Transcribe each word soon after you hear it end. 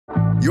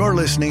You're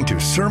listening to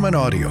sermon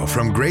audio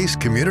from Grace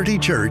Community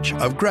Church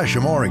of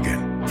Gresham,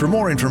 Oregon. For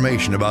more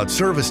information about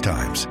service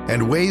times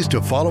and ways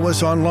to follow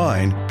us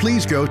online,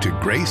 please go to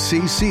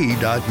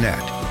gracecc.net.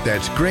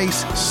 That's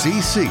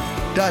gracecc.net.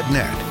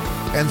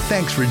 And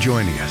thanks for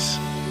joining us.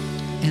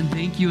 And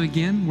thank you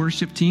again,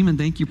 worship team, and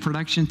thank you,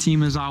 production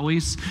team, as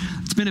always.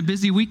 It's been a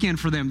busy weekend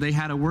for them. They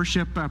had a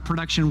worship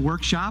production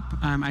workshop.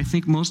 I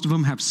think most of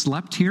them have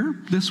slept here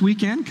this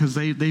weekend because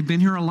they've been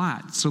here a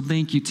lot. So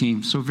thank you,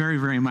 team, so very,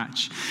 very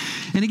much.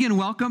 And again,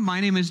 welcome. My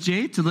name is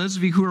Jay. To those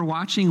of you who are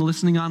watching,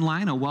 listening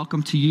online, a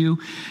welcome to you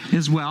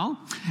as well.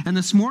 And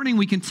this morning,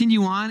 we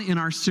continue on in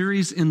our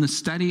series in the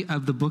study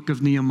of the book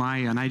of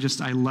Nehemiah. And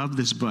I love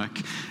this book.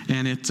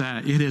 And it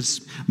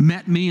has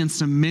met me in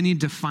some many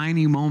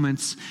defining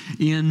moments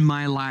in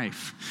my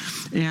life.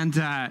 And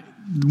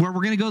where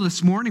we're going to go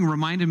this morning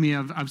reminded me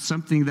of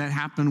something that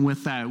happened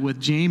with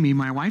Jamie,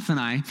 my wife, and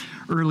I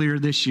earlier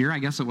this year. I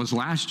guess it was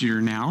last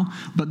year now.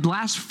 But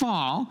last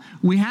fall,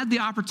 we had the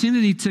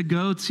opportunity to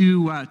go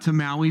to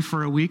Maui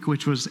for a week,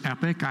 which was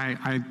epic.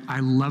 I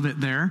love it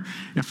there.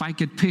 If I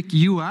could pick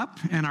you up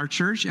and our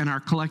church and our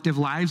collective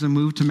lives and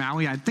move to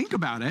Maui, I'd think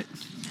about it.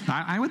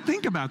 I would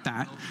think about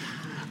that.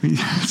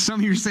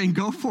 Some of you are saying,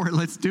 go for it.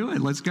 Let's do it.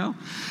 Let's go.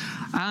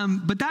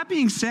 But that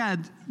being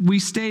said, we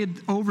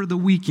stayed over the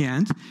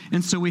weekend,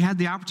 and so we had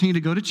the opportunity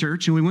to go to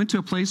church, and we went to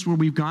a place where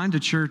we've gone to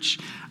church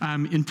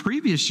in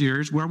previous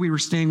years. Where we were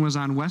staying was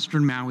on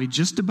western Maui,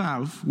 just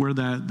above where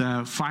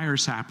the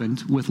fires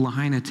happened with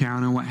Lahaina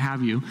Town and what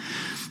have you.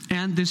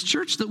 And this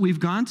church that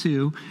we've gone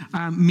to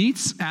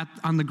meets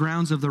on the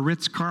grounds of the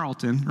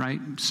Ritz-Carlton, right?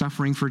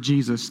 Suffering for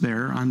Jesus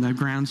there on the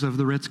grounds of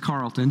the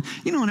Ritz-Carlton.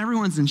 You know, and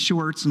everyone's in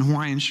shorts and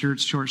Hawaiian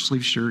shirts,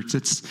 short-sleeve shirts.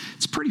 It's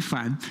pretty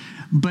fun.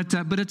 But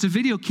it's a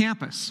video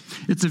campus.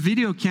 It's a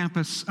video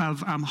campus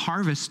of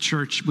Harvest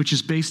Church, which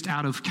is based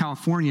out of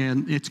California,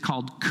 and it's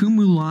called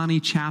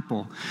Kumulani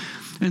Chapel.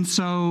 And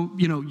so,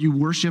 you know, you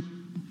worship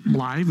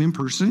live in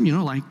person, you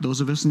know, like those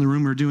of us in the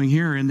room are doing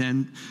here. And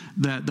then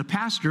the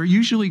pastor,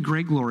 usually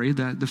Greg Laurie,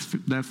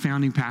 the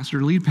founding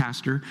pastor, lead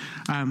pastor,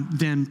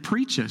 then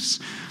preaches.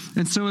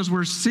 And so as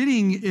we're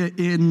sitting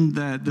in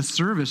the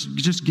service,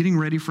 just getting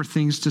ready for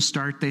things to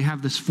start, they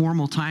have this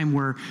formal time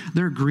where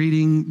they're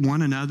greeting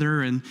one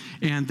another, and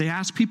they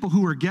ask people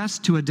who are guests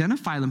to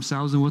identify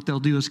themselves, and what they'll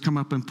do is come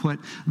up and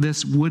put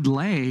this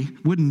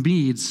wooden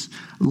beads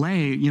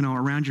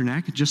around your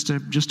neck just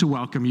to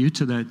welcome you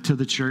to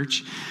the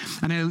church.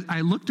 And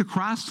I looked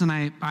across, and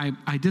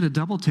I did a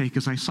double take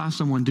as I saw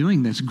someone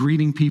doing this,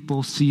 greeting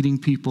people, seating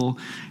people,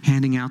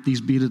 handing out these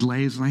beaded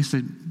leis, and I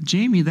said,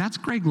 Jamie, that's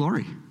Greg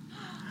Laurie.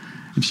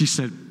 And she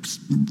said,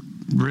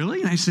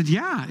 really? And I said,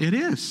 yeah, it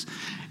is.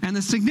 And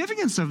the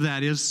significance of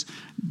that is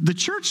the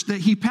church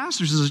that he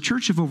pastors is a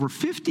church of over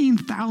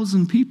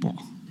 15,000 people.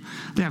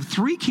 They have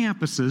 3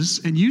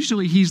 campuses, and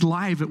usually he's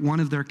live at one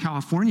of their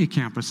California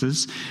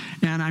campuses.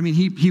 And I mean,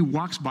 he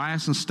walks by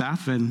us and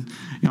stuff, and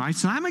you know, I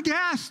said, I'm a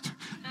guest.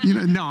 You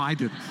know, no, I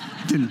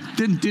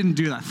didn't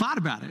do that. Thought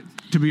about it,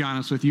 to be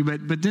honest with you,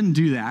 but didn't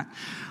do that.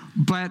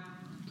 But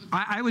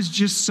I was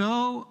just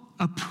so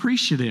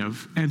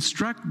appreciative and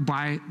struck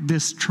by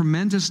this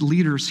tremendous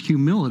leader's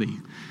humility.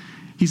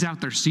 He's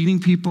out there seating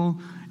people,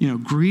 you know,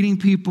 greeting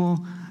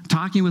people,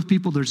 talking with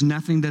people. There's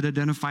nothing that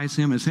identifies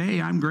him as, hey,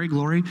 I'm Greg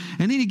Laurie.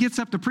 And then he gets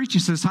up to preach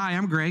and says, hi,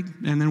 I'm Greg.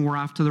 And then we're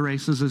off to the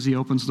races as he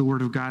opens the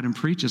Word of God and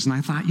preaches. And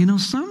I thought, you know,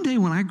 someday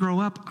when I grow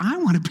up, I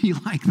want to be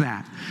like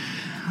that.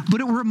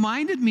 But it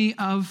reminded me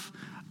of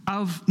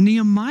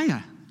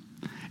Nehemiah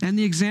and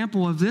the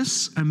example of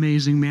this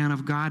amazing man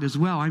of God as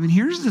well. I mean,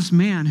 here's this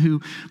man who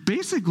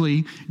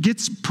basically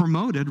gets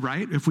promoted,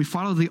 right? If we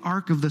follow the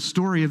arc of the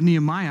story of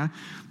Nehemiah,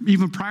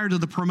 even prior to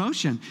the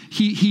promotion,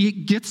 he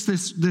gets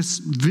this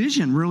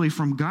vision really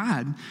from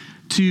God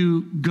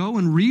to go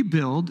and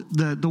rebuild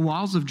the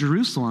walls of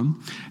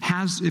Jerusalem.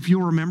 If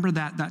you'll remember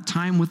that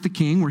time with the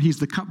king where he's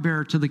the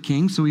cupbearer to the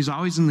king, so he's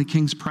always in the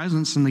king's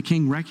presence, and the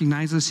king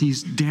recognizes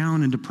he's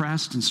down and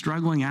depressed and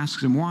struggling,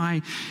 asks him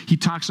why. He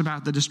talks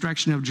about the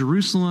destruction of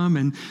Jerusalem,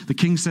 and the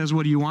king says,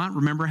 what do you want?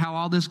 Remember how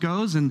all this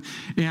goes? And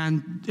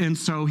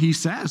so he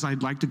says,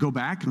 I'd like to go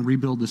back and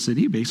rebuild the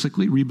city,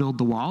 basically rebuild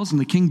the walls, and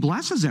the king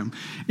blesses him.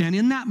 And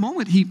in that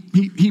moment,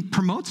 he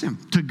promotes him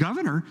to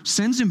governor,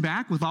 sends him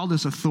back with all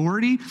this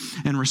authority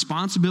and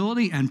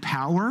responsibility and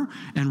power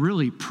and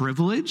really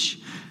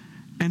privilege.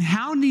 And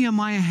how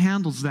Nehemiah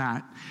handles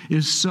that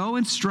is so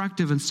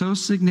instructive and so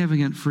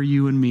significant for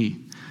you and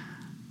me.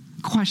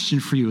 Question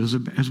for you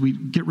as we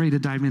get ready to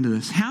dive into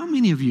this. How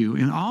many of you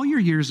in all your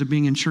years of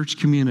being in church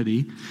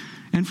community,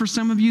 and for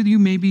some of you, you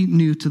may be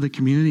new to the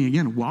community.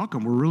 Again,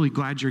 welcome. We're really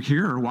glad you're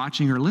here or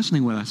watching or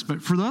listening with us.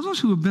 But for those of us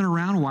who have been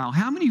around a while,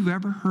 how many of you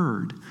have ever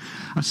heard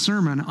a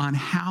sermon on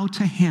how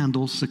to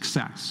handle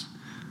success?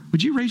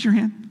 Would you raise your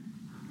hand?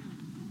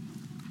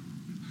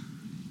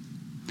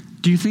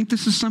 Do you think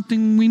this is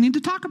something we need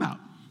to talk about?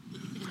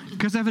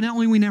 Because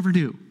evidently we never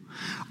do.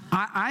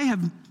 I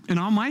have In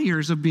all my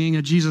years of being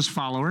a Jesus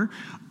follower,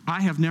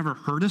 I have never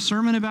heard a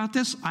sermon about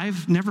this.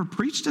 I've never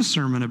preached a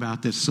sermon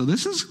about this. So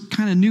this is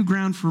kind of new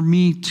ground for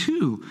me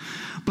too.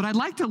 But I'd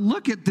like to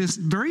look at this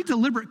very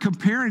deliberate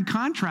compare and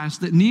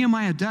contrast that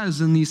Nehemiah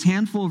does in these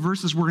handful of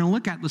verses we're going to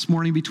look at this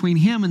morning between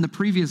him and the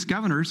previous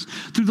governors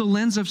through the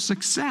lens of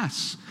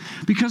success.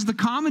 Because the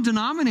common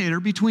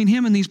denominator between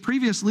him and these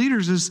previous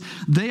leaders is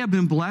they have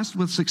been blessed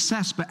with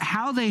success, but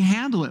how they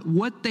handle it,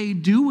 what they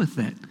do with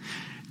it,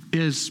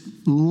 is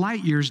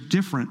light years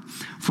different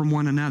from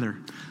one another.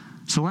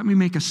 So let me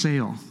make a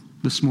sale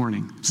this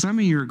morning. Some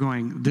of you are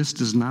going, this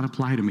does not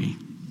apply to me.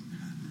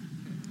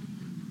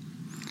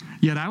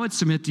 Yet I would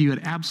submit to you it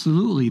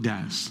absolutely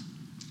does.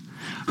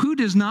 Who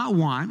does not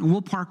want, and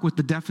we'll park with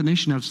the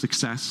definition of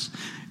success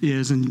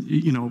is,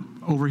 and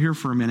over here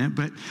for a minute,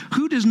 but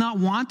who does not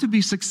want to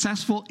be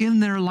successful in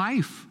their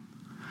life?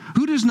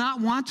 Who does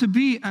not want to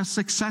be a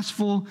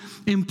successful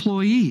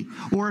employee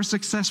or a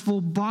successful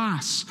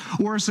boss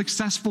or a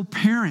successful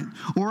parent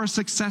or a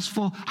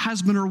successful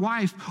husband or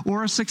wife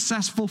or a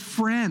successful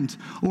friend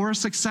or a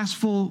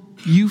successful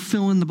you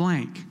fill in the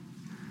blank?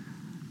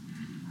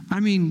 I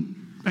mean,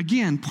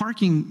 again,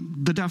 parking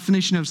the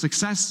definition of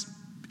success,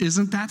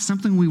 isn't that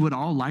something we would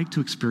all like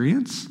to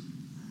experience?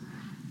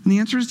 And the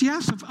answer is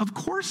yes, of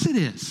course it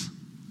is.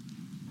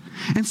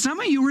 And some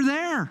of you were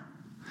there.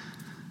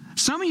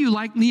 Some of you,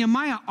 like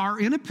Nehemiah, are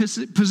in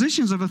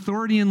positions of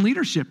authority and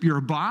leadership. You're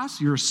a boss,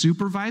 you're a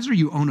supervisor,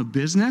 you own a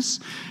business,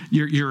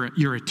 you're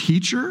a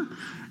teacher,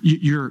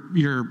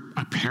 you're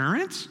a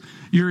parent.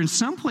 You're in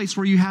some place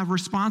where you have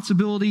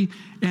responsibility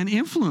and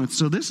influence.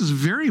 So this is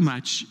very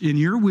much in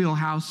your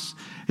wheelhouse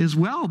as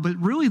well. But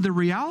really the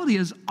reality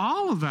is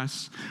all of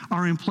us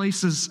are in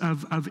places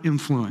of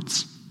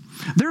influence.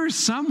 There is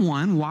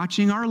someone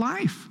watching our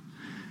life.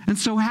 And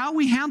so how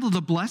we handle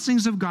the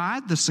blessings of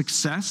God, the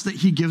success that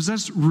he gives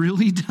us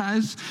really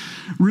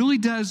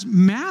does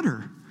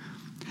matter.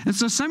 And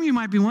so some of you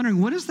might be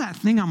wondering, what is that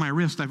thing on my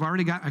wrist? I've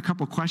already got a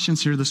couple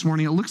questions here this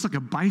morning. It looks like a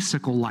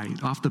bicycle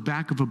light off the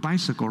back of a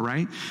bicycle,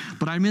 right?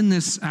 But I'm in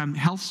this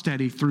health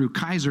study through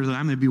Kaiser that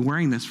I'm going to be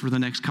wearing this for the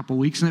next couple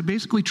weeks, and it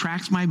basically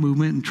tracks my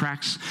movement and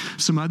tracks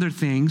some other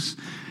things.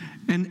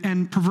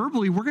 And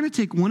proverbially, we're going to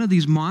take one of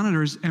these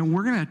monitors and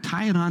we're going to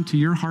tie it onto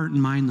your heart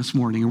and mind this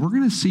morning, and we're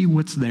going to see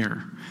what's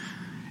there.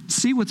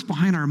 See what's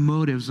behind our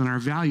motives and our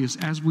values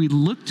as we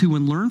look to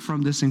and learn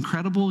from this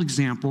incredible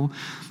example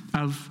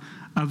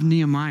of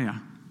Nehemiah.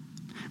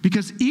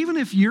 Because even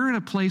if you're in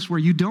a place where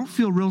you don't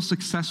feel real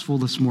successful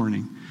this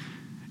morning,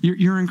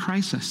 you're in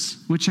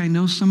crisis, which I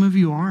know some of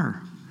you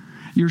are.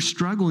 You're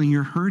struggling,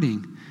 you're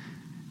hurting.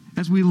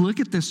 As we look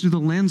at this through the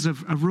lens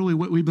of really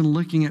what we've been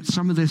looking at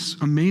some of this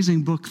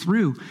amazing book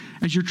through,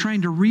 as you're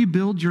trying to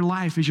rebuild your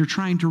life, as you're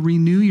trying to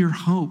renew your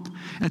hope,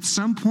 at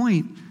some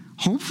point,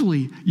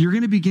 hopefully, you're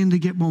going to begin to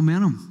get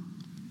momentum.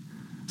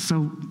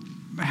 So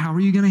how are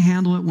you going to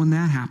handle it when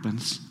that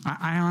happens?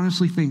 I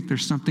honestly think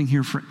there's something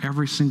here for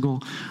every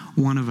single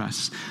one of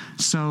us.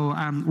 So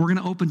we're going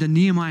to open to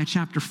Nehemiah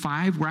chapter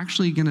 5. We're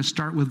actually going to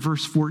start with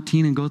verse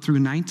 14 and go through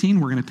 19.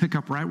 We're going to pick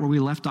up right where we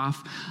left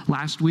off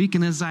last week.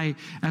 And as I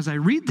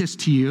read this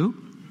to you,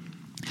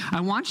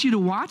 I want you to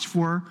watch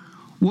for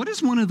what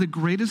is one of the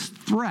greatest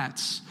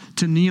threats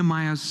to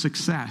Nehemiah's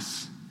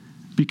success,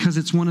 because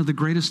it's one of the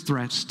greatest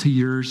threats to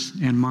yours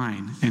and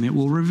mine. And it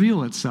will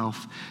reveal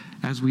itself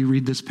as we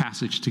read this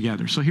passage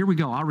together. So here we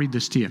go. I'll read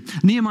this to you.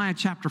 Nehemiah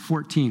chapter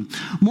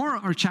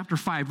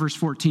 5, verse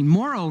 14.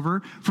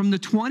 Moreover, from the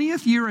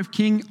 20th year of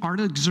King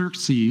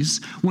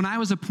Artaxerxes, when I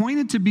was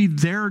appointed to be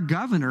their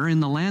governor in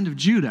the land of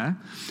Judah,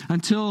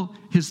 until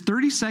his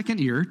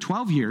 32nd year,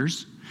 12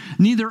 years,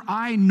 neither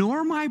I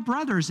nor my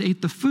brothers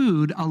ate the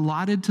food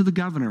allotted to the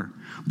governor.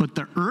 But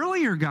the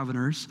earlier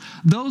governors,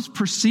 those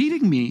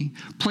preceding me,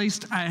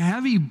 placed a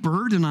heavy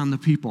burden on the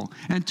people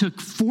and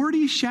took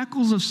 40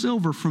 shekels of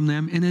silver from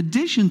them in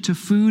addition to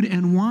food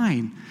and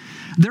wine.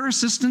 Their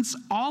assistants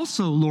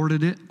also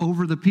lorded it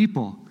over the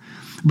people.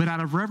 But out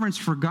of reverence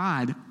for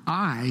God,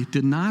 I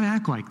did not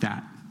act like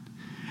that.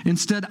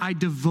 Instead, I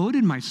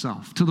devoted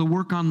myself to the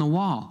work on the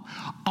wall.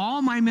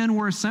 All my men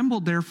were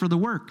assembled there for the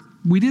work.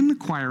 We didn't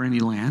acquire any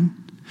land.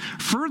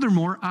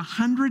 Furthermore,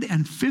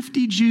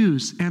 150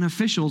 Jews and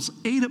officials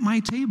ate at my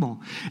table,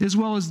 as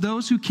well as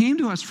those who came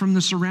to us from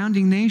the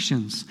surrounding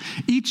nations.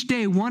 Each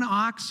day, 1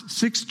 ox,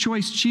 6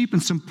 choice sheep,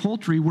 and some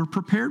poultry were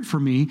prepared for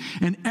me,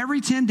 and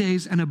every 10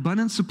 days, an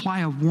abundant supply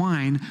of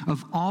wine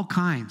of all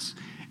kinds.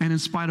 And in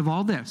spite of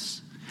all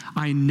this,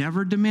 I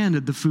never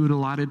demanded the food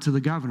allotted to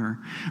the governor,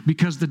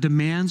 because the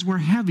demands were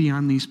heavy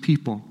on these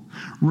people.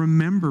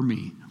 Remember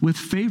me with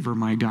favor,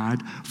 my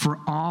God, for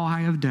all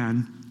I have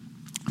done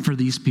for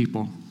these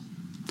people.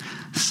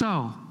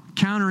 So,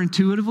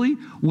 counterintuitively,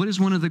 what is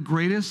one of the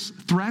greatest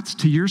threats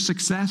to your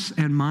success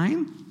and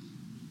mine?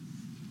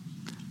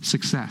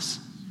 Success.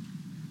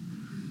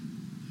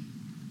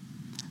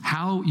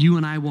 How you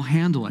and I will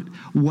handle it.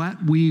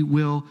 What we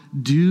will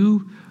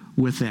do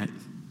with it.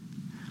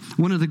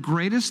 One of the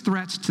greatest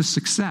threats to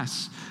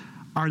success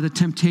are the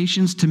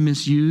temptations to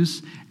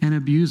misuse and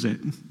abuse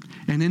it.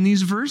 And in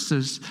these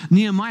verses,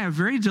 Nehemiah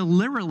very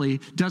deliberately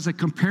does a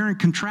compare and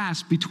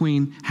contrast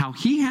between how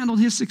he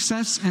handled his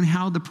success and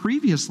how the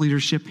previous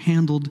leadership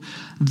handled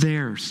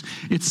theirs.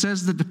 It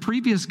says that the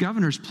previous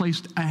governors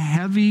placed a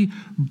heavy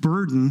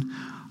burden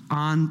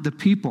on the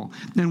people.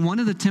 And one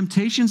of the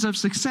temptations of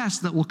success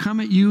that will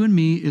come at you and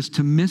me is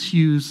to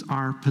misuse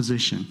our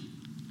position.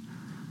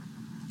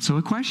 So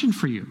a question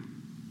for you.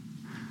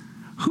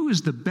 Who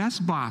is the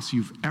best boss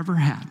you've ever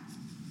had?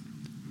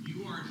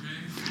 You are,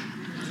 Jay.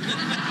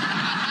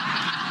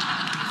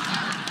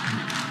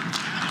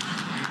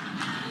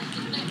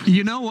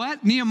 You know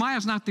what?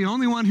 Nehemiah's not the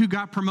only one who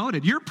got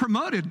promoted. You're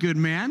promoted, good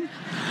man.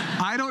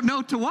 I don't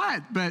know to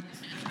what, but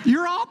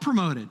you're all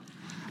promoted.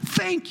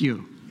 Thank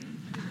you.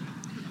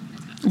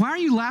 Why are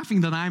you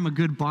laughing that I'm a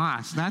good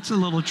boss? That's a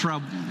little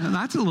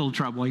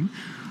troubling.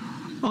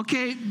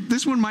 Okay,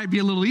 this one might be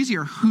a little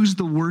easier. Who's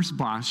the worst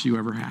boss you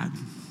ever had?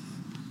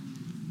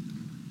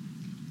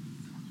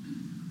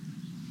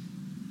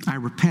 I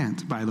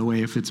repent, by the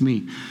way, if it's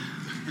me.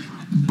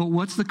 But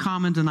what's the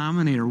common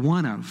denominator?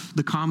 One of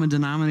the common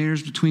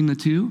denominators between the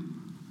two?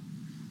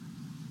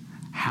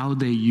 How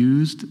they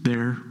used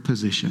their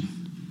position.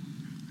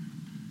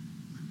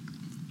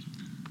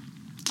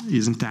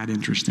 Isn't that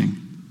interesting?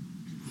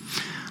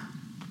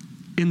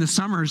 In the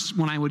summers,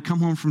 when I would come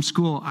home from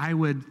school, I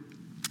would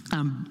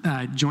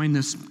join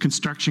this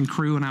construction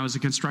crew, and I was a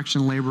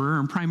construction laborer.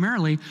 And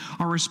primarily,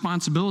 our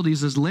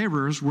responsibilities as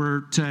laborers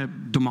were to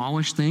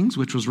demolish things,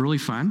 which was really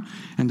fun,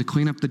 and to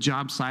clean up the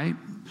job site.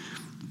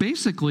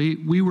 Basically,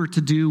 we were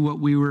to do what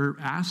we were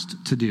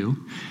asked to do.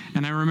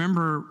 And I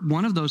remember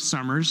one of those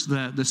summers,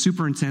 the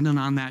superintendent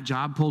on that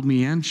job pulled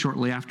me in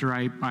shortly after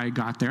I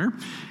got there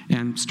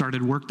and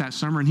started work that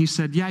summer. And he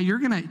said, "Yeah, you're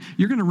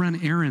gonna run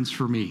errands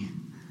for me."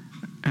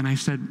 And I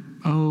said,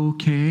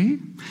 "Okay."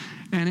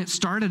 And it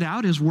started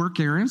out as work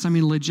errands. I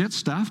mean, legit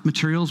stuff,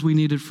 materials we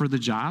needed for the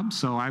job.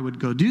 So I would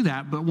go do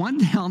that. But one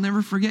day, I'll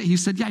never forget, he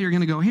said, "Yeah, you're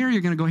going to go here, and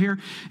you're going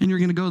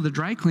to go to the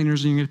dry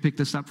cleaners, and you're going to pick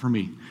this up for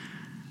me."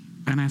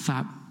 And I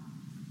thought,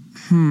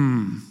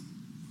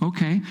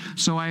 okay.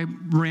 So I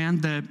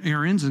ran the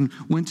errands and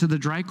went to the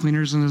dry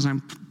cleaners. And as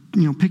I'm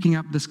picking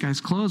up this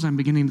guy's clothes, I'm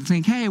beginning to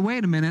think, hey,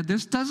 wait a minute.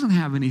 This doesn't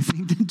have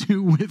anything to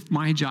do with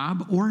my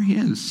job or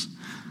his.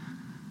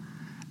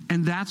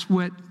 And that's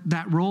what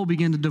that role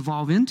began to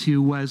devolve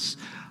into.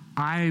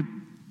 I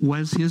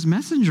was his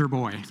messenger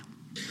boy.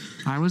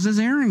 I was his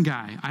errand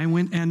guy. I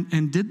went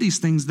and did these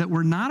things that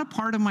were not a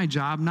part of my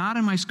job, not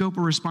in my scope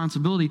of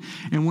responsibility.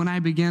 And when I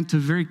began to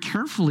very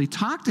carefully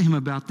talk to him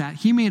about that,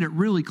 he made it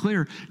really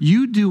clear,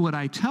 you do what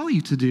I tell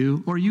you to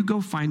do, or you go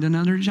find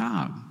another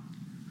job.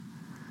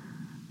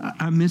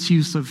 A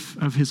misuse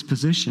of his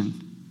position.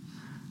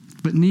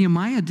 But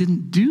Nehemiah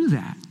didn't do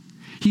that.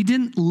 He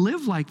didn't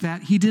live like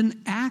that. He didn't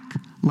act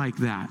like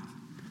that.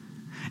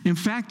 In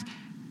fact,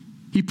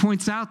 he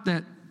points out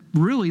that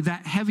really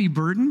that heavy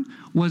burden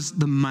was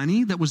the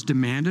money that was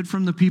demanded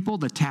from the people,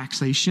 the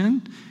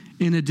taxation,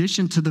 in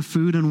addition to the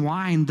food and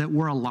wine that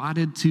were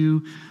allotted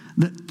to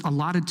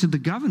the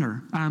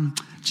governor.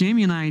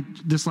 Jamie and I,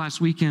 this last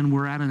weekend,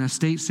 were at an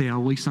estate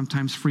sale. We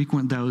sometimes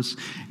frequent those.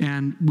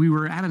 And we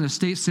were at an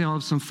estate sale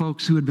of some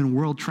folks who had been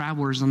world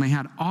travelers, and they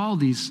had all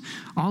these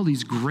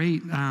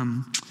great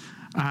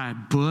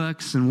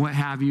books and what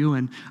have you.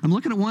 And I'm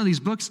looking at one of these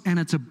books, and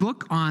it's a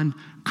book on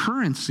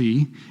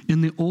currency in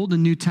the Old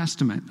and New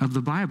Testament of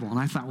the Bible. And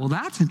I thought, well,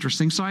 that's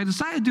interesting. So I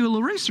decided to do a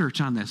little research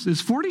on this.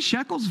 Is 40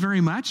 shekels very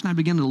much? And I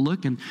began to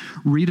look and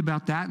read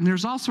about that. And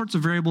there's all sorts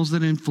of variables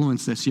that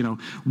influence this,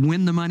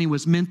 when the money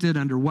was minted,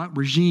 under what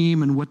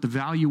regime, and what the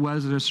value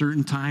was at a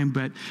certain time.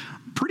 But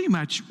pretty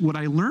much what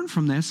I learned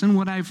from this, and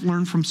what I've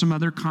learned from some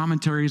other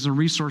commentaries and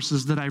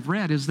resources that I've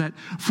read, is that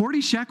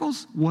 40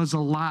 shekels was a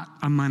lot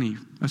of money,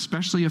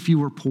 especially if you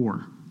were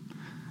poor.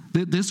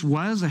 This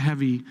was a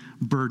heavy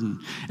burden.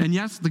 And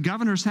yes, the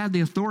governors had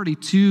the authority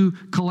to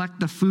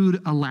collect the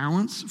food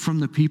allowance from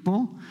the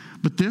people,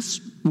 but this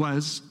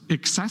was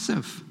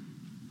excessive.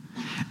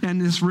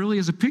 And this really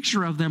is a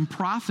picture of them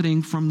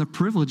profiting from the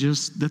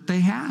privileges that they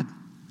had.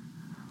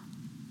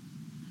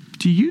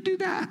 Do you do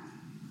that?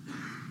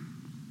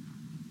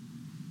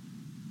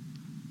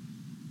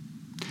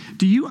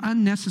 Do you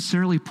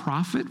unnecessarily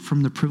profit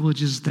from the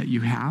privileges that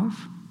you have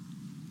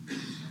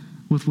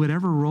with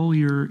whatever role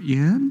you're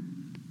in?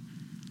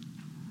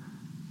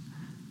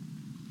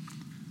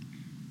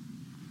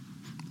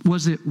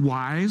 Was it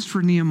wise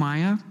for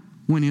Nehemiah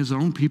when his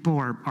own people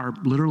are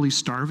literally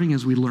starving,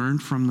 as we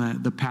learned from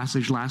the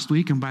passage last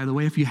week? And by the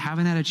way, if you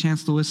haven't had a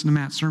chance to listen to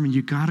Matt's sermon,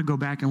 you got to go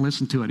back and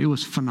listen to it. It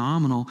was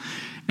phenomenal,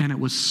 and it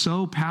was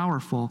so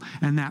powerful,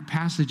 and that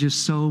passage is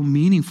so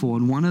meaningful.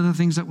 And one of the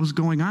things that was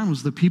going on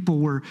was the people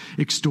were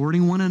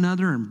extorting one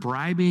another and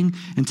bribing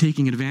and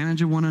taking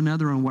advantage of one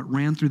another, and what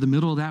ran through the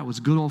middle of that was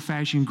good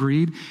old-fashioned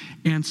greed.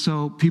 And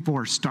so people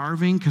are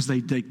starving because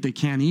they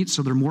can't eat,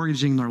 so they're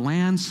mortgaging their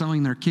land,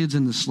 selling their kids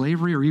into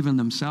slavery, or even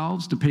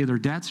themselves to pay their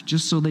debts, just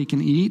just so they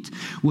can eat?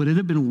 Would it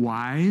have been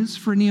wise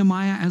for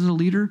Nehemiah as a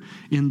leader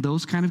in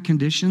those kind of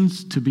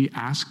conditions to be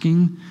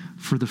asking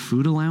for the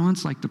food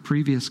allowance like the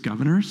previous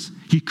governors?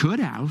 He could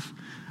have,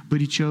 but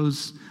he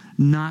chose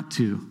not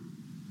to.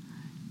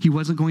 He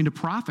wasn't going to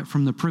profit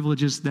from the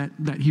privileges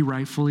that he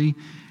rightfully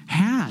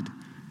had.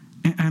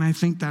 And I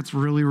think that's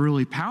really,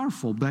 really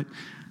powerful. But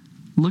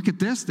look at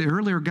this. The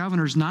earlier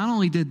governors not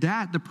only did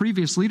that, the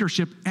previous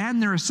leadership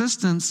and their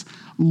assistants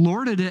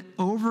lorded it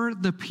over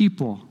the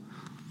people.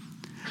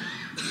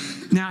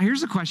 Now,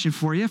 here's a question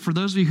for you. For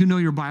those of you who know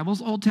your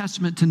Bibles, Old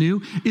Testament to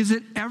New, is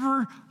it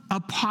ever a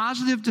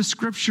positive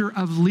description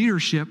of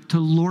leadership to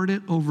lord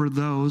it over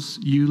those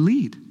you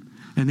lead?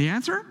 And the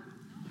answer?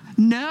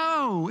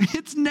 No,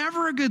 it's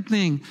never a good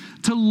thing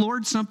to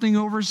lord something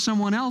over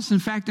someone else. In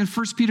fact, in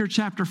 1 Peter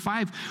chapter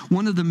 5,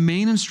 one of the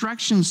main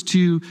instructions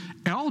to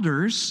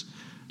elders,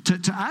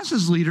 to us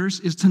as leaders,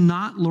 is to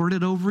not lord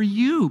it over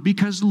you,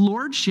 because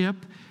lordship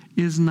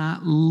is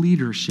not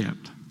leadership.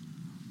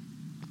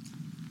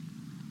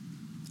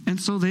 And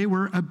so they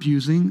were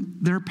abusing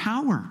their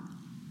power.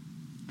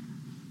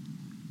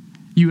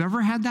 You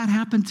ever had that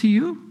happen to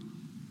you?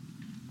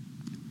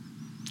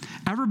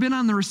 Ever been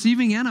on the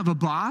receiving end of a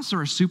boss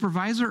or a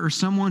supervisor or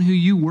someone who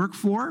you work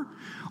for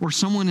or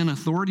someone in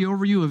authority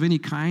over you of any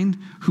kind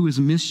who has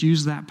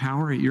misused that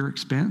power at your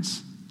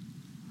expense?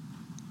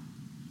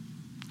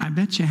 I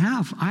bet you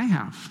have. I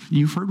have.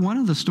 You've heard one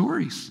of the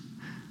stories.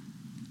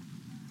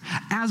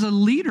 As a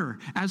leader,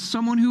 as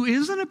someone who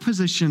is in a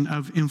position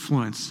of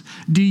influence,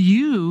 do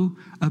you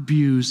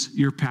abuse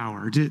your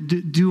power?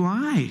 Do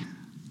I?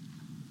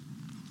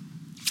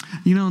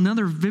 You know,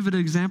 another vivid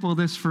example of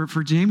this for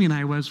Jamie and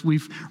I was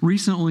we've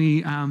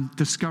recently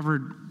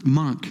discovered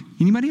Monk.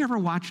 Anybody ever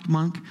watched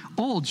Monk?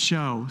 Old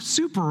show,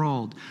 super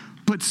old,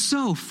 but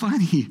so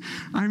funny.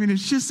 I mean,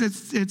 it's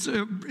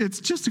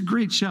just a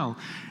great show.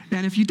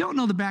 And if you don't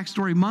know the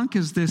backstory, Monk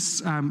is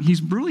this, he's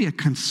really a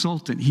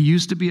consultant. He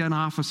used to be an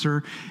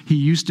officer. He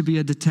used to be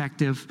a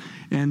detective.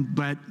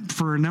 But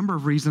for a number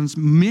of reasons,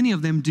 many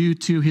of them due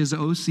to his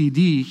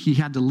OCD, he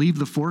had to leave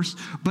the force.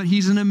 But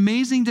he's an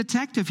amazing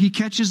detective. He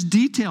catches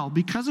detail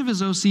because of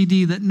his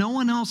OCD that no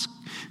one else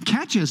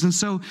catches. And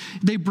so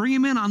they bring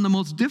him in on the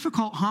most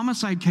difficult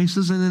homicide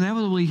cases, and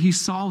inevitably he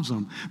solves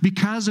them.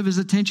 Because of his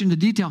attention to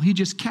detail, he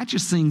just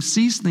catches things,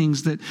 sees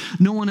things that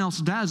no one else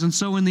does. And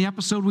so in the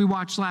episode we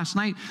watched last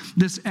night,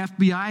 this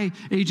FBI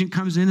agent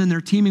comes in and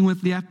they're teaming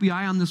with the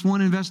FBI on this one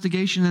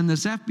investigation, and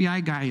this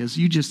FBI guy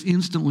you just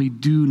instantly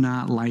do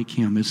not like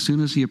him as soon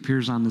as he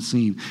appears on the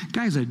scene.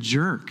 Guy's a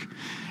jerk.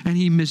 And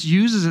he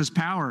misuses his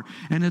power.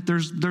 And that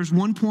there's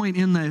one point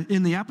in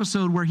the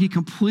episode where he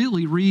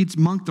completely reads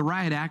Monk the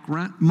Riot Act.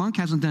 Monk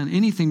hasn't done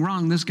anything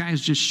wrong. This guy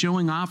is just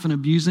showing off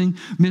and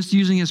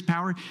misusing his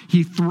power.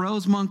 He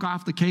throws Monk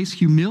off the case,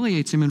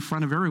 humiliates him in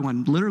front of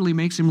everyone, literally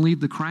makes him leave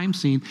the crime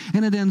scene.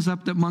 And it ends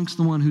up that Monk's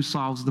the one who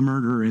solves the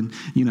murder. And,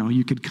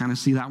 you could kind of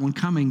see that one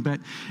coming. But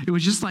it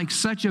was just like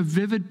such a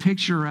vivid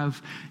picture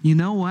of, you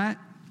know what?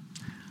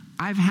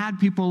 I've had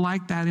people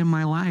like that in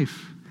my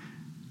life.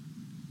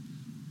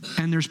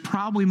 And there's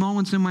probably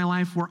moments in my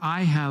life where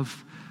I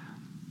have,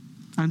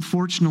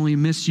 unfortunately,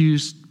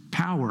 misused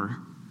power.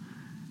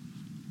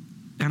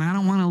 And I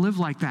don't want to live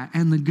like that.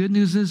 And the good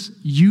news is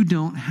you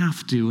don't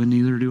have to, and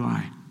neither do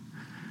I.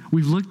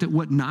 We've looked at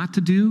what not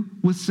to do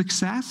with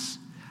success.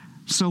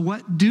 So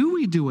what do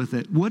we do with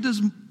it? What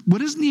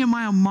does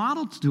Nehemiah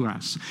model to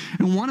us?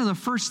 And one of the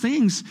first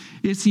things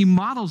is he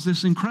models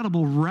this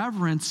incredible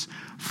reverence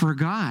for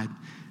God.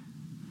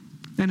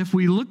 And if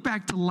we look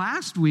back to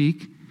last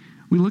week,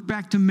 we look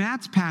back to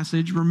Matt's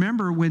passage.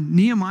 Remember when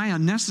Nehemiah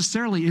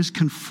necessarily is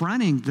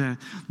confronting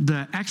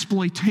the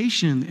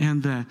exploitation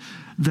and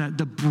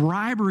the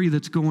bribery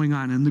that's going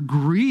on and the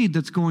greed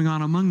that's going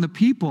on among the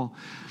people,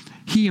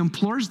 he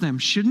implores them,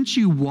 shouldn't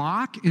you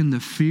walk in the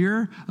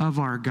fear of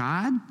our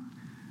God?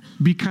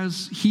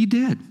 Because he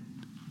did.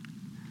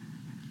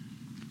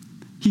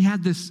 He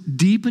had this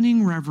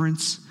deepening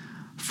reverence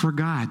for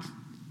God.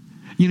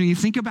 You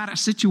think about it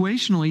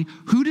situationally,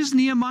 who does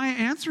Nehemiah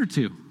answer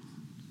to?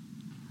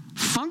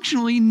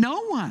 Functionally,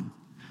 no one.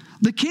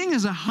 The king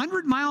is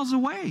 100 miles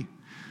away.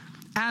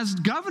 As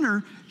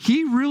governor,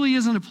 he really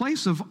is in a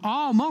place of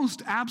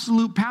almost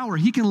absolute power.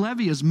 He can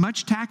levy as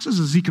much taxes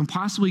as he can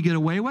possibly get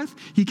away with.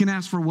 He can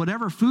ask for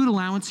whatever food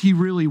allowance he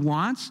really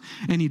wants,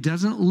 and he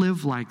doesn't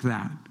live like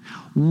that.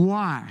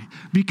 Why?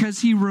 Because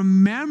he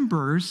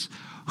remembers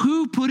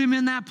who put him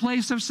in that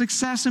place of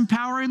success and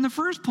power in the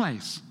first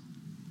place.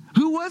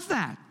 Who was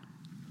that?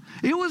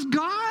 It was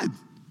God.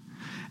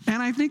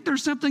 And I think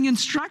there's something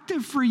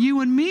instructive for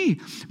you and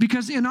me,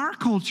 because in our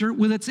culture,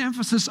 with its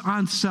emphasis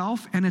on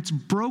self and its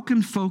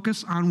broken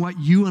focus on what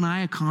you and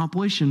I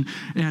accomplish and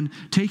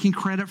taking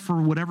credit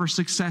for whatever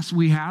success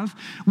we have,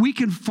 we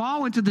can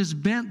fall into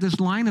this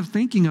line of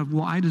thinking of,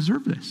 well, I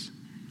deserve this.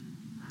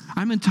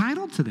 I'm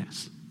entitled to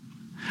this.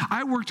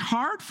 I worked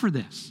hard for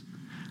this.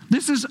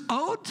 This is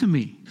owed to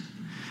me.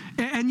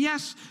 And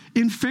yes,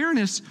 in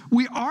fairness,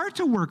 we are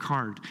to work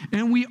hard,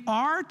 and we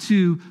are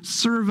to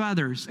serve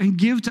others and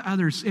give to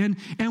others, and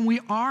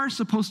we are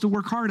supposed to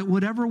work hard at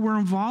whatever we're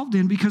involved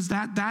in, because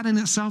that in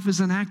itself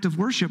is an act of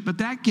worship. But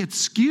that gets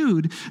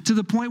skewed to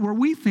the point where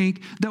we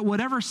think that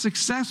whatever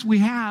success we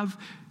have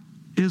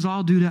is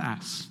all due to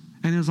us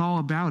and is all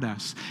about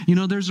us. You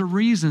know, there's a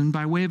reason,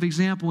 by way of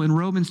example, in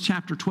Romans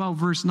chapter 12,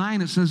 verse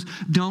 9, it says,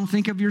 don't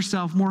think of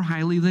yourself more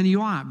highly than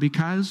you ought,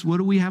 because what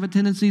do we have a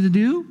tendency to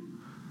do?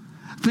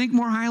 Think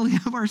more highly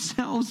of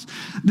ourselves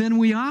than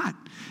we ought.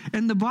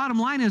 And the bottom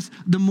line is,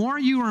 the more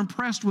you are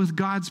impressed with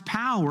God's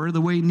power,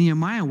 the way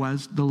Nehemiah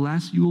was, the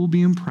less you will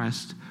be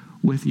impressed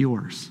with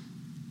yours.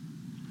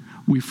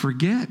 We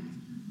forget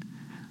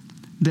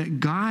that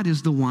God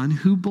is the one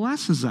who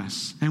blesses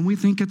us, and we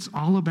think it's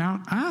all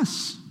about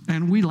us,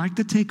 and we like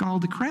to take all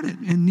the credit.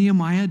 And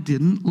Nehemiah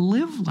didn't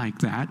live like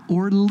that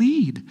or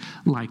lead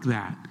like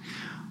that.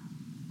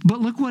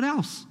 But look what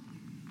else.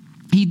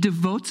 He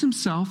devotes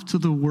himself to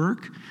the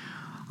work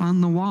on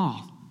the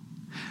wall.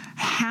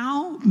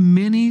 How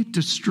many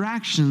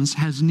distractions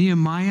has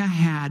Nehemiah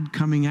had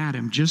coming at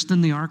him just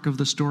in the arc of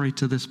the story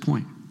to this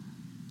point?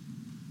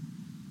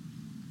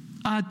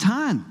 A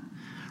ton.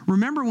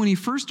 Remember when he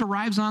first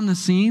arrives on the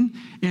scene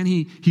and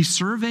he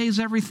surveys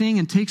everything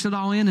and takes it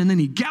all in, and then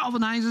he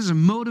galvanizes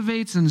and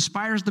motivates and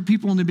inspires the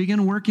people, and they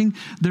begin working?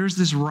 There's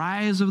this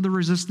rise of the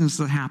resistance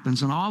that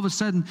happens, and all of a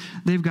sudden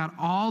they've got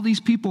all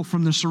these people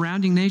from the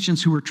surrounding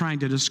nations who are trying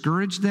to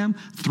discourage them,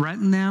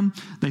 threaten them.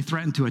 They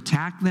threaten to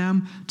attack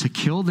them, to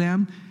kill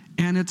them.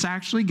 And it's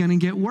actually going to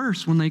get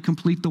worse when they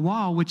complete the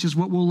wall, which is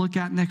what we'll look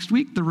at next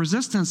week. The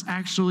resistance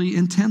actually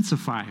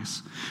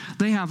intensifies.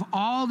 They have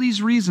all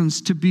these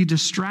reasons to be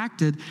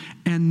distracted,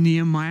 and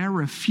Nehemiah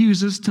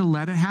refuses to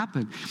let it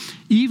happen.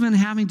 Even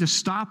having to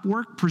stop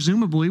work,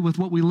 presumably, with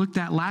what we looked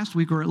at last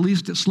week, or at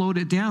least it slowed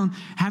it down,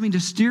 having to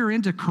steer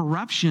into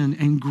corruption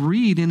and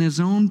greed in his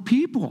own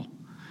people.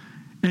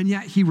 And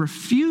yet he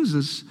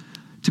refuses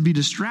to be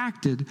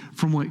distracted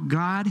from what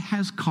God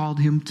has called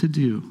him to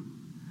do.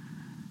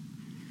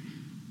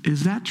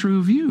 Is that true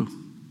of you?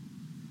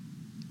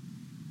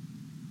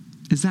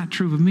 Is that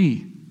true of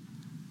me?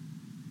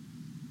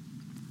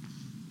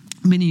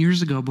 Many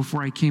years ago,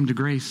 before I came to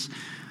Grace,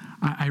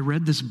 I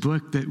read this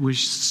book that was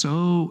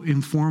so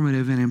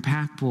informative and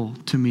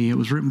impactful to me. It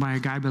was written by a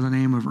guy by the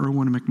name of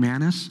Erwin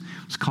McManus.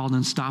 It's called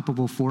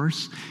Unstoppable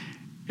Force.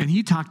 And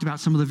he talked about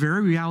some of the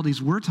very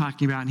realities we're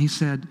talking about. And he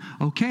said,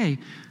 okay,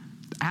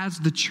 as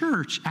the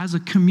church, as a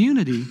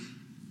community,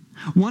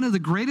 one of the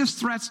greatest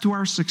threats to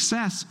our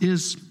success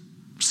is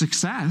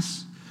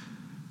success,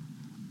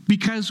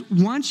 because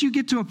once you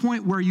get to a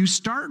point where you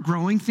start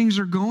growing, things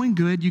are going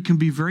good, you can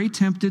be very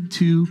tempted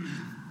to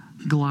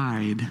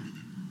glide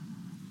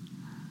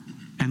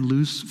and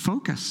lose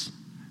focus.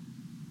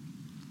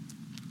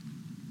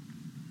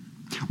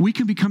 We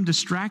can become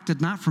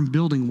distracted not from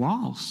building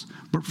walls,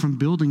 but from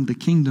building the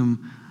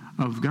kingdom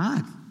of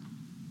God.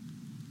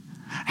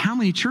 How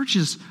many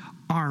churches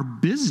are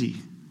busy?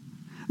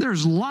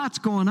 There's lots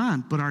going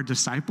on, but are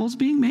disciples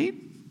being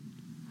made?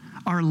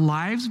 Are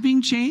lives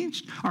being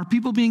changed? Are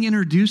people being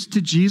introduced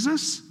to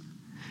Jesus?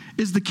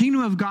 Is the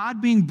kingdom of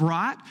God being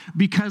brought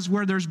because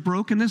where there's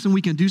brokenness and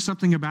we can do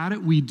something about it,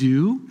 we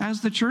do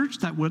as the church?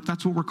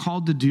 That's what we're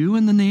called to do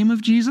in the name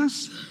of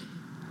Jesus?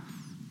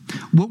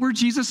 What were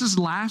Jesus'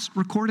 last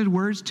recorded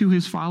words to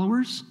his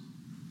followers?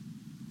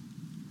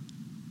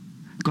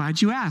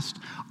 Glad you asked.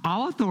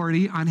 All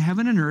authority on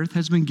heaven and earth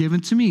has been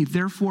given to me.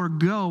 Therefore,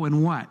 go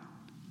and what?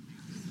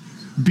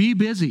 Be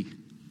busy.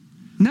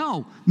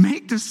 No,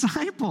 make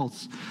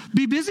disciples.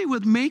 Be busy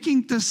with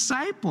making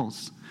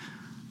disciples.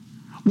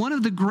 One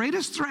of the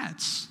greatest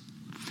threats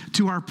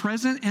to our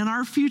present and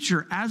our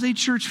future as a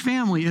church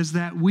family is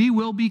that we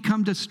will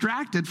become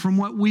distracted from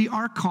what we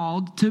are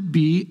called to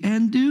be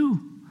and do.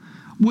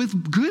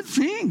 With good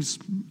things,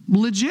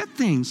 legit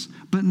things,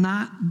 but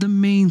not the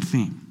main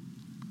thing.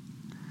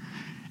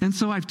 And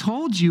so I've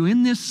told you,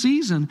 in this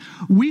season,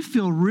 we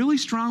feel really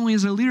strongly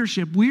as a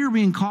leadership, we are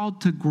being called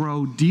to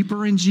grow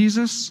deeper in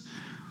Jesus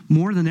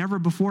more than ever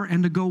before,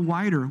 and to go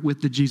wider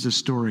with the Jesus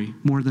story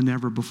more than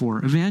ever before.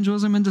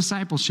 Evangelism and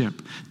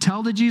discipleship.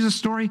 Tell the Jesus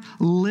story,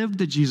 live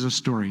the Jesus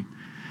story.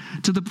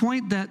 To the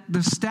point that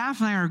the staff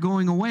and I are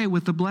going away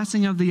with the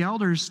blessing of the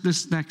elders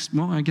this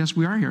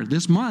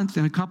month,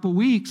 in a couple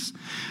weeks,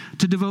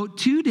 to devote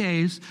 2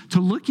 days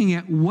to looking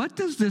at what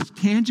does this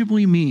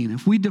tangibly mean.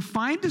 If we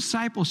define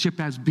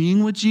discipleship as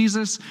being with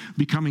Jesus,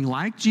 becoming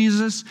like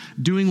Jesus,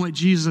 doing what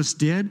Jesus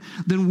did,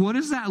 then what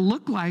does that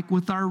look like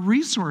with our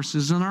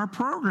resources and our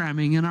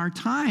programming and our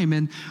time?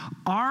 And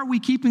are we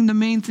keeping the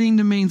main thing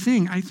the main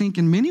thing? I think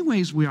in many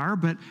ways we are,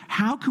 but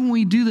how can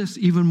we do this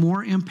even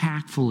more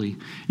impactfully,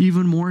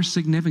 even more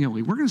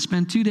significantly? We're going to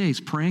spend 2 days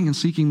praying and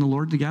seeking the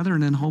Lord together,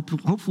 and then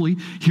hopefully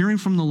hearing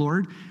from the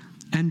Lord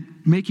and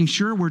making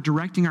sure we're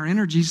directing our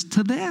energies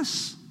to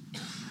this.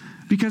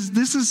 Because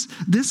this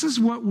is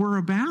what we're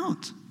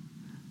about.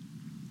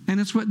 And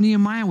it's what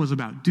Nehemiah was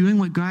about, doing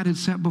what God had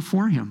set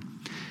before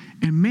him.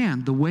 And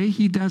man, the way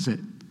he does it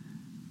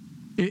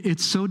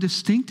It's so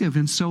distinctive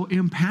and so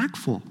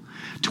impactful.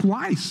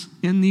 Twice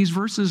in these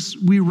verses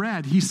we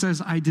read, he says,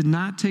 I did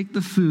not take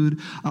the food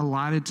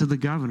allotted to the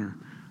governor.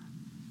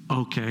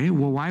 Okay,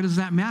 well, why does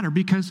that matter?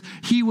 Because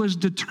he was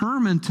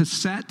determined to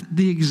set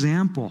the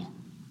example.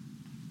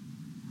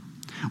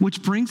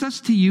 Which brings us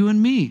to you and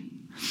me.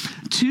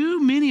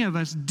 Too many of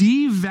us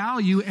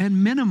devalue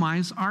and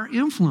minimize our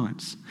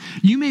influence.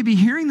 You may be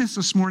hearing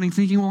this morning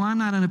thinking, well, I'm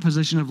not in a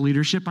position of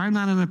leadership. I'm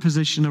not in a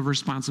position of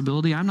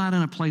responsibility. I'm not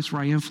in a place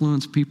where I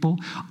influence people.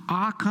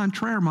 Au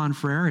contraire, mon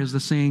frere, as the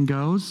saying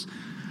goes.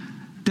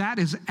 That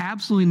is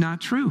absolutely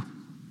not true.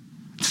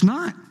 It's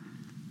not.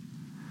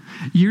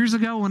 Years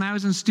ago, when I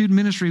was in student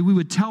ministry, we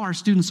would tell our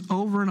students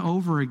over and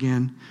over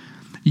again,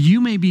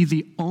 you may be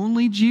the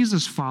only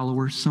Jesus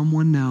follower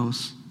someone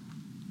knows.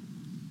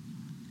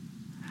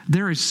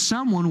 There is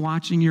someone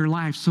watching your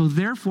life, so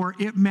therefore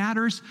it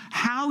matters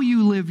how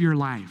you live your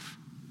life.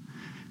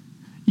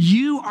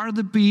 You are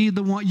to be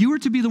the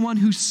one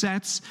who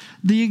sets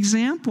the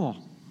example.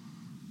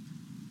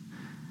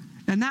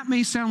 And that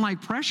may sound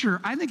like pressure.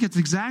 I think it's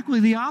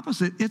exactly the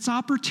opposite. It's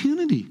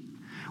opportunity.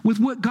 With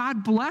what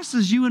God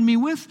blesses you and me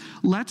with,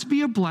 let's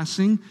be a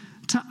blessing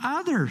to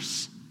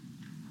others.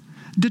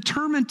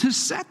 Determined to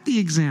set the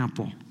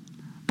example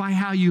by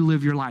how you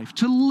live your life,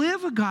 to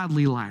live a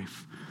godly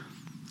life.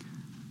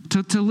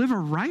 To live a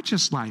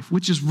righteous life,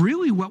 which is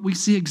really what we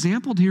see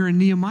exampled here in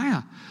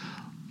Nehemiah.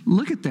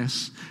 Look at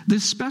this.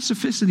 This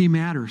specificity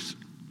matters.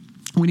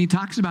 When he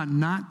talks about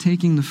not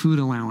taking the food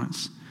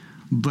allowance,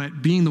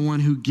 but being the one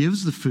who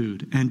gives the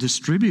food and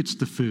distributes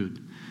the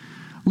food.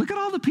 Look at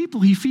all the people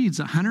he feeds,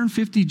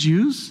 150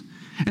 Jews.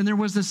 And there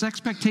was this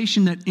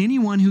expectation that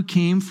anyone who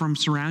came from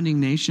surrounding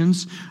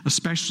nations,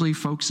 especially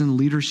folks in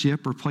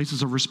leadership or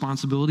places of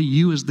responsibility,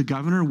 you as the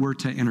governor were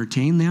to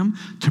entertain them,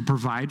 to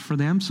provide for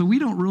them. So we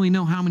don't really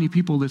know how many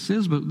people this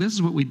is, but this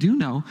is what we do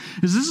know,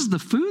 is this is the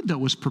food that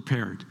was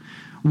prepared.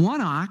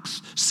 1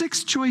 ox,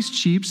 6 choice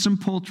sheep, some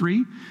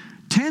poultry,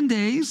 10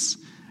 days,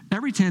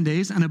 every 10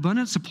 days, an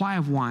abundant supply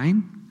of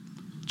wine,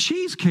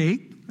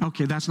 cheesecake.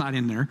 Okay, that's not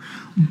in there.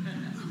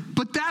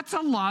 But that's a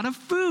lot of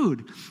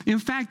food. In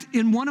fact,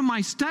 in one of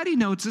my study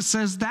notes, it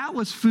says that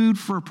was food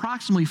for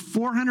approximately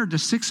 400 to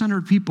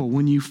 600 people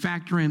when you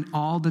factor in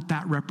all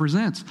that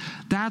represents.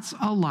 That's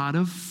a lot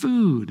of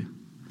food.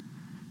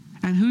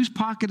 And whose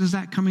pocket is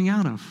that coming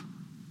out of?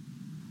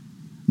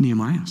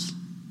 Nehemiah's.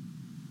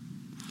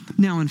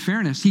 Now, in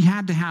fairness, he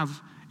had to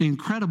have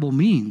incredible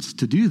means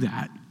to do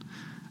that.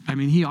 I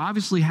mean, he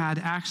obviously had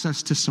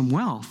access to some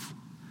wealth.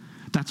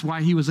 That's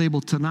why he was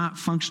able to not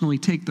functionally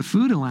take the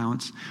food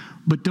allowance.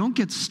 But don't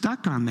get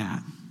stuck on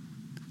that.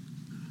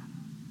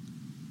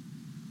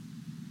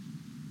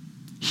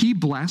 He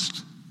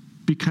blessed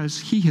because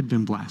he had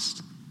been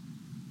blessed.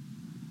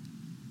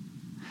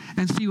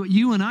 And see, what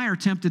you and I are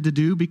tempted to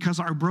do, because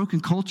our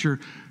broken culture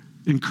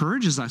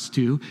encourages us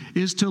to,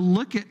 is to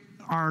look at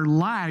our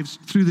lives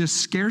through this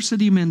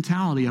scarcity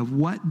mentality of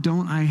what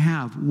don't I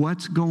have?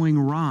 What's going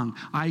wrong?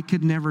 I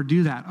could never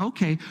do that.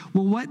 Okay,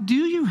 well, what do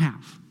you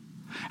have?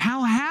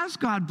 How has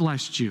God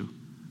blessed you?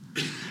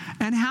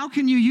 And how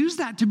can you use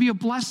that to be a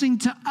blessing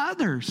to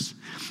others?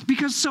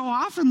 Because so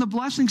often the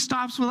blessing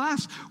stops with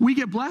us. We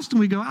get blessed and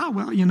we go, oh,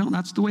 well,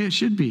 that's the way it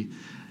should be.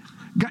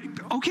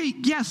 Okay,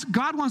 yes,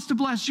 God wants to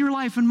bless your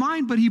life and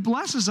mine, but he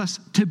blesses us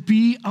to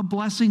be a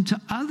blessing to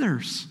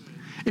others.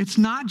 It's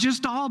not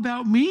just all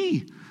about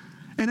me.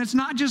 And it's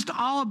not just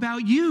all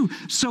about you.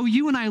 So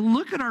you and I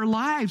look at our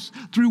lives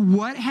through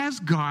what has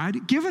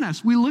God given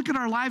us. We look at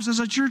our lives as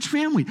a church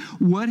family.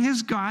 What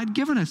has God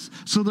given us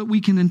so that we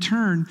can in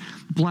turn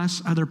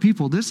bless other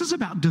people? This is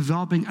about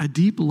developing a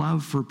deep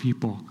love for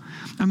people.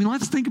 I mean,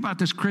 let's think about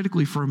this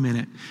critically for a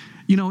minute.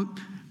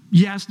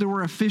 Yes, there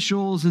were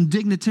officials and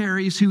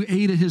dignitaries who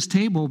ate at his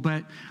table,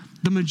 but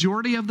the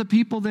majority of the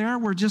people there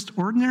were just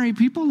ordinary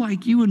people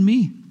like you and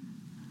me.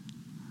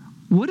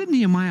 What did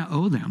Nehemiah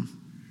owe them?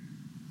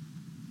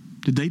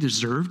 Did they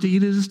deserve to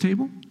eat at his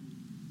table?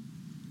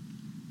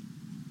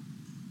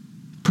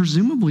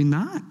 Presumably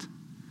not.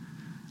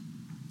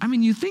 I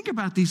mean, you think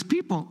about these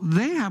people,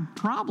 they have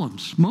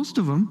problems. Most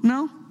of them,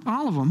 no,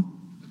 all of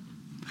them.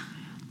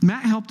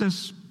 Matt helped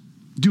us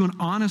do an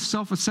honest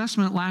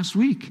self-assessment last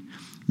week.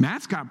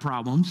 Matt's got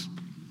problems.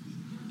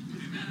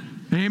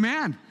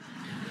 Amen.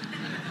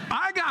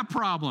 I got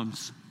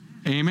problems.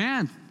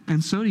 Amen.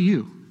 And so do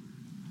you.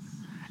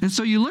 And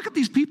so you look at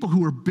these people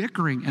who are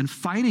bickering and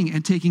fighting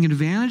and taking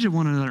advantage of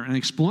one another and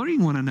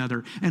exploiting one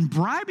another and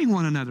bribing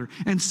one another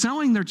and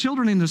selling their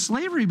children into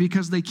slavery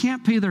because they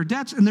can't pay their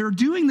debts, and they're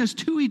doing this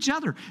to each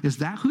other. Is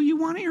that who you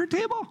want at your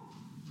table?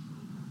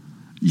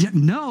 Yet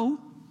no.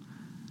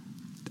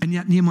 And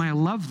yet Nehemiah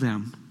loved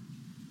them.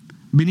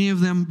 Many of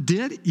them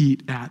did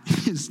eat at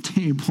his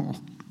table,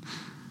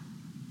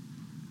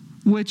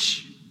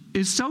 which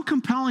is so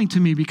compelling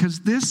to me because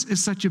this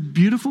is such a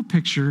beautiful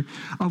picture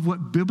of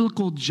what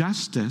biblical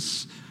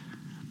justice,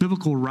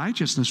 biblical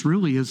righteousness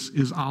really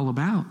is all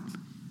about.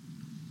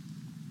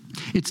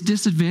 It's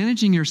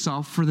disadvantaging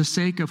yourself for the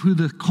sake of who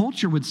the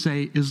culture would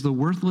say is the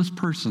worthless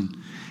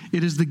person.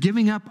 It is the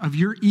giving up of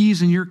your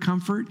ease and your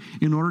comfort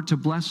in order to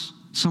bless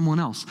someone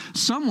else.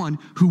 Someone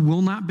who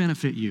will not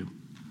benefit you.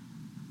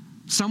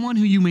 Someone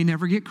who you may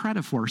never get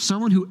credit for.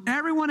 Someone who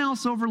everyone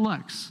else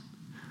overlooks,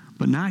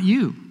 but not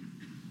you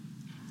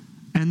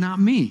and not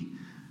me.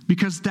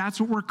 Because that's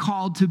what we're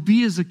called to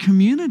be as a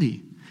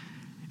community,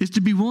 is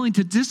to be willing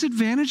to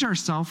disadvantage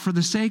ourselves for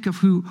the sake of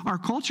who our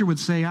culture would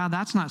say,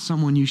 that's not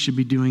someone you should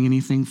be doing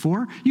anything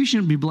for. You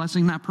shouldn't be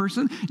blessing that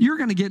person. You're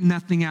going to get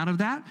nothing out of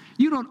that.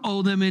 You don't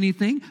owe them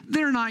anything.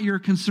 They're not your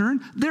concern.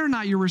 They're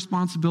not your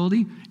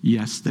responsibility.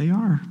 Yes, they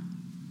are.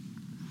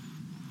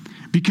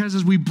 Because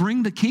as we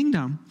bring the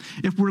kingdom,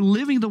 if we're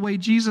living the way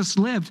Jesus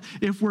lived,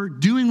 if we're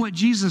doing what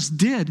Jesus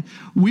did,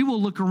 we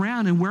will look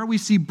around, and where we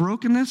see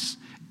brokenness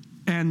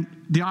and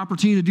the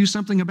opportunity to do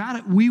something about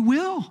it, we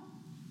will.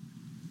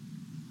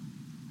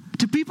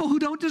 To people who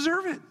don't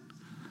deserve it.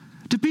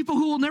 To people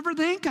who will never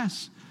thank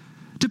us.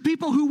 To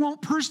people who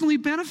won't personally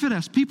benefit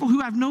us. People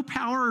who have no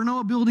power or no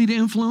ability to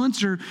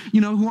influence, or,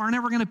 who aren't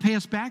ever going to pay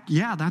us back.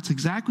 Yeah, that's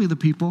exactly the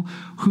people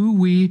who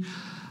we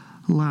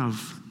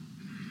love.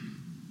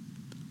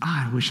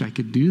 I wish I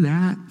could do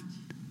that.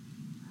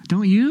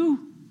 Don't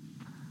you?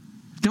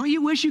 Don't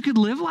you wish you could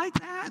live like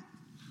that?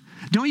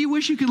 Don't you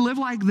wish you could live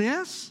like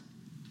this?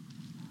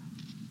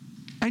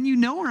 And you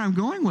know where I'm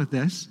going with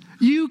this.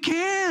 You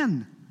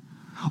can.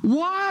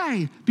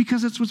 Why?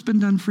 Because it's what's been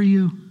done for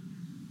you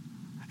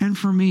and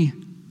for me.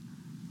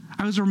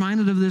 I was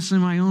reminded of this in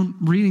my own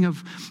reading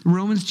of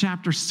Romans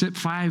chapter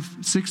 5,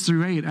 6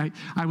 through 8.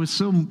 I was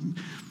so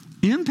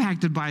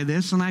impacted by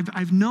this, and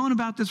I've known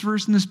about this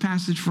verse in this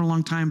passage for a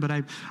long time, but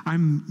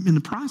I'm in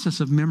the process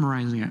of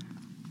memorizing it.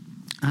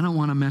 I don't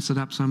want to mess it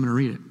up, so I'm going to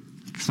read it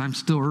because I'm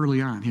still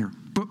early on here.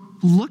 But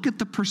look at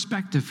the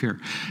perspective here.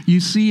 You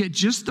see, at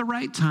just the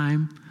right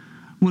time,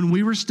 when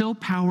we were still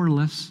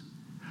powerless,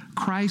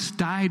 Christ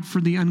died for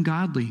the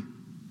ungodly.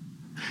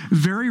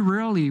 Very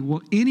rarely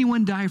will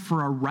anyone die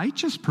for a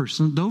righteous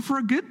person, though for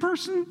a good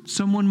person,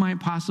 someone might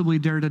possibly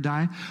dare to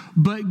die.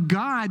 But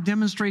God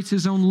demonstrates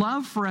his own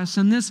love for us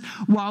in this: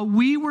 while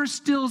we were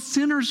still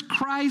sinners,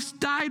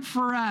 Christ died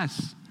for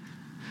us.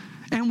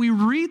 And we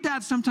read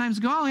that sometimes,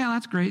 go, oh yeah,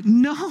 that's great.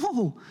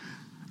 No,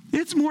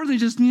 it's more than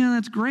just,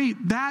 that's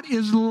great. That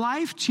is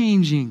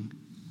life-changing.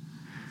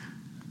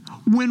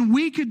 When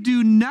we could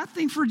do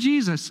nothing for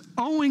Jesus,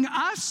 owing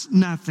us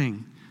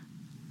nothing,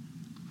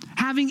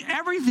 having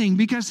everything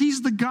because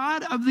he's the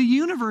God of the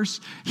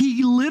universe,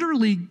 he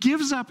literally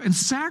gives up and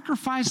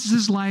sacrifices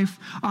his life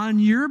on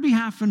your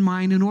behalf and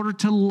mine in order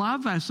to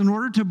love us, in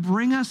order to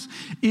bring us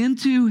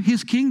into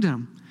his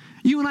kingdom.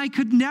 You and I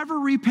could never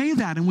repay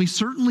that, and we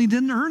certainly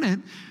didn't earn it.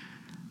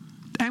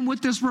 And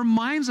what this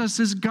reminds us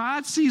is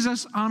God sees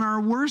us on our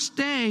worst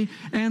day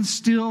and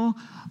still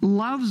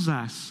loves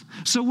us.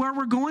 So where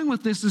we're going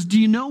with this is, do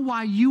you know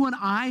why you and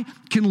I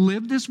can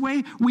live this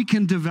way? We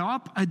can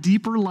develop a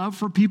deeper love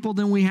for people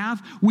than we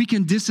have. We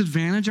can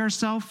disadvantage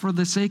ourselves for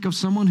the sake of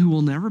someone who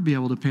will never be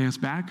able to pay us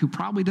back, who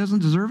probably doesn't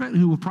deserve it, and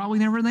who will probably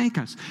never thank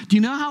us. Do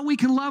you know how we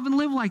can love and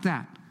live like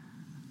that?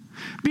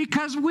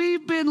 Because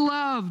we've been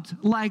loved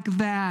like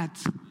that.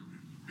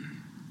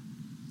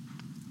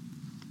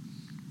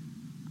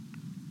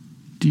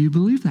 Do you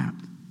believe that?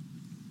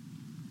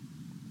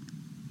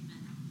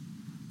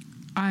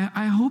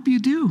 I hope you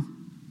do.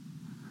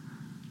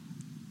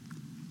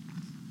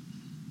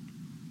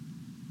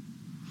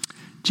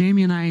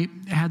 Jamie and I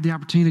had the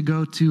opportunity to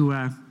go to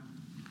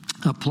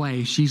a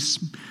play.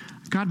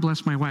 God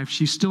bless my wife,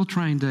 she's still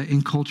trying to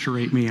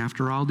enculturate me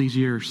after all these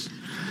years.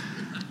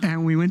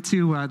 And we went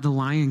to The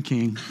Lion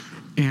King,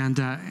 and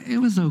it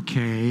was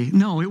okay.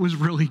 No, it was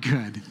really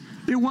good.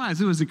 It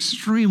was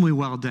extremely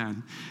well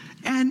done.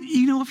 And,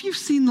 if you've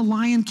seen The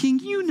Lion King,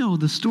 you know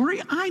the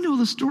story. I know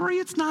the story.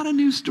 It's not a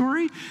new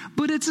story,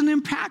 but it's an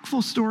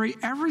impactful story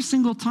every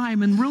single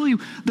time. And really,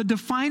 the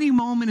defining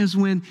moment is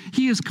when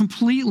he is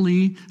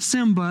completely,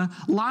 Simba,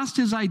 lost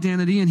his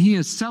identity, and he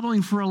is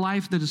settling for a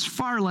life that is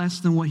far less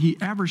than what he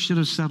ever should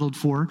have settled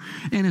for.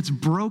 And it's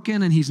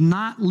broken, and he's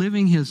not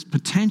living his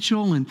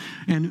potential and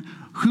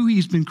who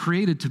he's been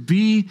created to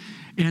be.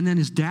 And then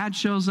his dad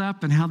shows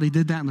up, and how they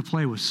did that in the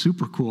play was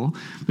super cool.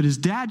 But his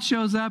dad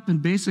shows up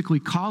and basically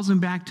calls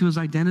him back to his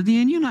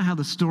identity. And you know how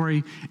the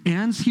story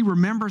ends. He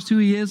remembers who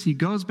he is. He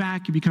goes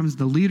back. He becomes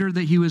the leader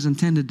that he was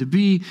intended to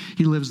be.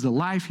 He lives the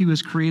life he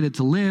was created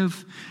to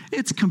live.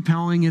 It's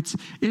compelling.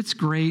 It's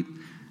great.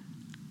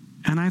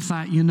 And I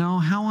thought,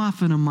 how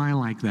often am I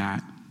like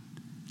that?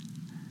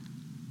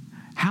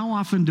 How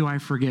often do I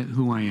forget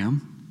who I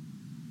am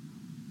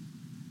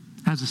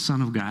as a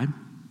son of God?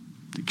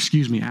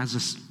 As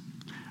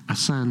a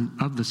son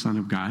of the Son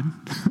of God,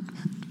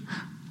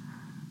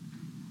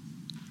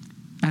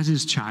 as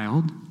his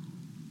child.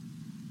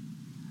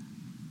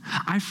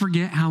 I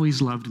forget how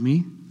he's loved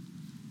me.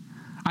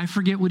 I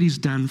forget what he's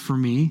done for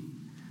me.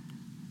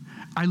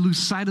 I lose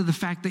sight of the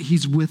fact that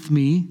he's with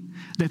me,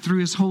 that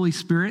through his Holy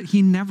Spirit,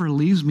 he never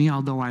leaves me,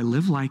 although I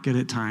live like it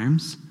at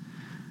times.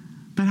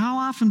 But how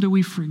often do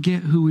we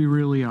forget who we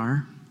really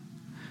are?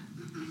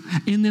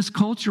 In this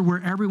culture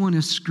where everyone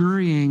is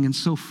scurrying and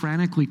so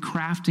frantically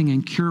crafting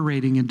and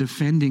curating and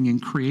defending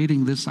and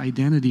creating this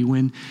identity,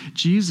 when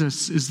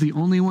Jesus is the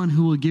only one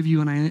who will give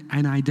you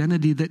an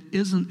identity that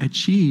isn't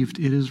achieved,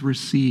 it is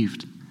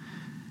received.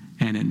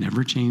 And it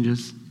never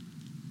changes.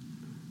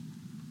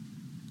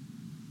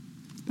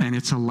 And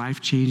it's a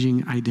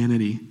life-changing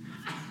identity.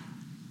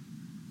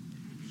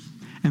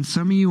 And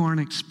some of you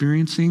aren't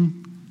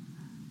experiencing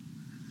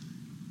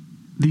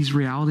these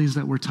realities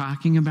that we're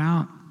talking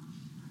about.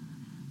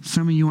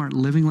 Some of you aren't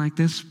living like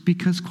this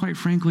because, quite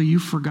frankly,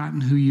 you've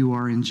forgotten who you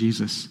are in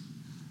Jesus.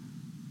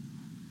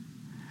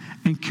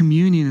 And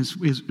communion is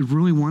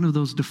really one of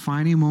those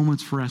defining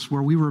moments for us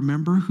where we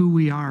remember who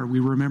we are. We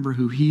remember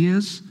who He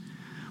is.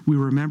 We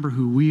remember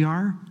who we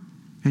are.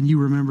 And you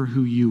remember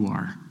who you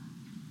are.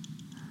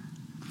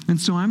 And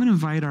so I'm going to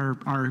invite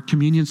our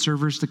communion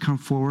servers to come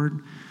forward.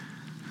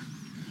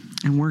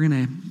 And we're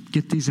going to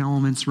get these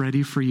elements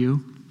ready for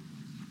you.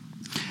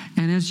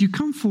 And as you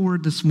come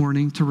forward this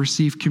morning to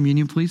receive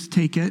communion, please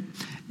take it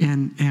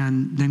and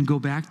then go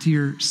back to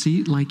your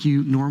seat like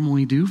you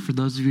normally do for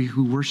those of you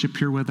who worship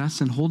here with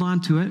us, and hold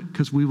on to it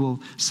because we will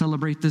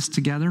celebrate this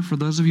together. For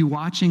those of you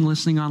watching,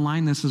 listening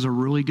online, this is a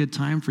really good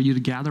time for you to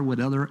gather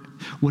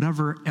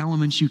whatever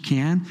elements you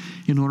can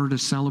in order to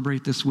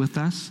celebrate this with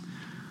us.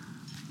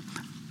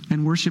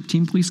 And worship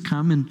team, please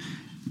come.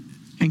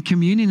 And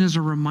communion is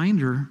a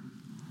reminder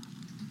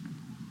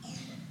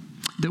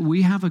that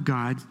we have a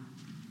God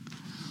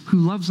who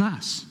loves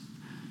us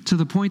to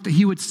the point that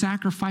He would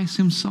sacrifice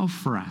Himself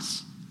for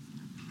us,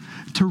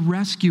 to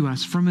rescue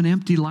us from an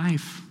empty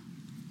life,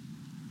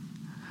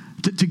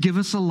 to give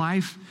us a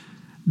life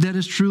that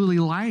is truly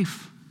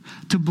life,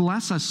 to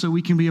bless us so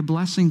we can be a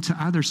blessing to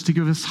others, to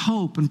give us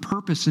hope and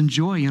purpose and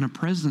joy in a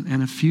present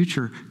and a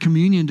future.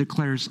 Communion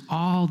declares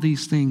all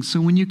these things. So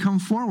when you come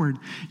forward,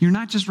 you're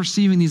not just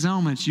receiving these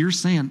elements, you're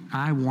saying,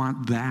 I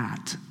want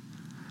that.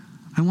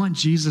 I want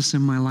Jesus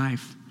in my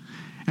life.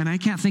 And I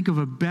can't think of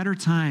a better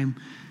time,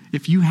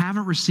 if you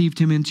haven't received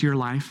Him into your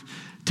life,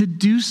 to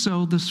do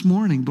so this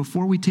morning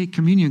before we take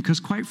communion. Because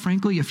quite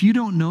frankly, if you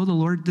don't know the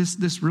Lord,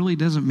 this really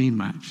doesn't mean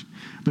much.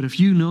 But if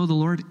you know the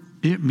Lord,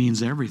 it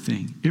means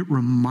everything. It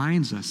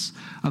reminds us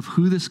of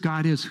who this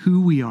God is,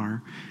 who we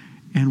are,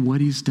 and what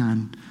He's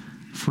done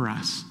for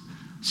us.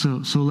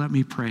 So let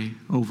me pray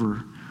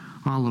over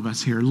all of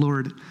us here.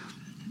 Lord,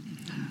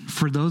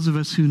 for those of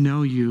us who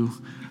know You,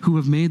 who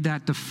have made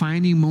that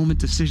defining moment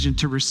decision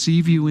to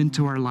receive You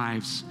into our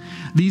lives,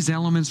 these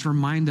elements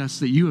remind us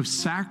that You have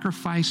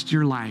sacrificed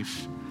Your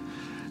life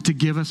to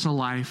give us a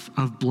life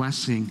of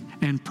blessing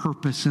and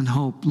purpose and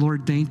hope.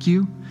 Lord, thank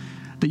You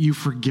that You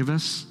forgive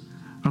us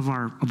of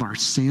our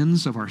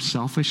sins, of our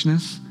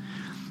selfishness.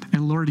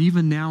 And Lord,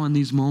 even now in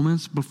these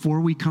moments, before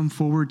we come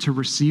forward to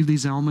receive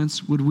these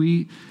elements, would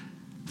we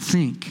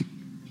think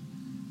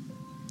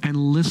and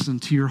listen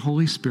to Your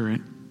Holy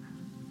Spirit?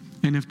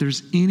 And if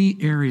there's any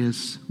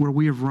areas where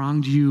we have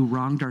wronged You,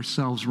 wronged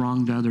ourselves,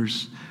 wronged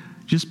others,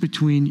 just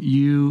between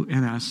You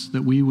and us,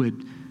 that we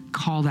would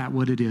call that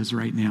what it is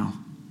right now.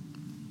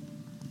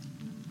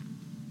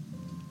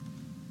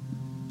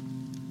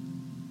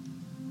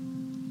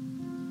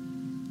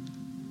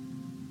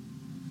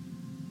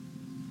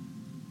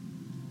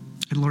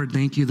 And Lord,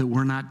 thank You that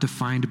we're not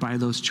defined by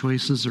those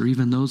choices or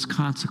even those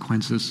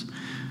consequences.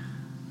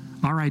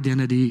 Our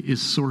identity is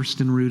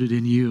sourced and rooted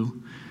in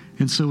You.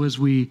 And so as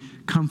we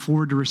come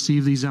forward to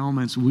receive these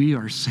elements, we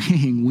are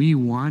saying, we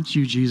want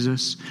You,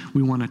 Jesus.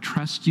 We want to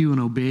trust You and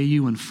obey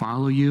You and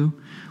follow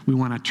You. We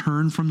want to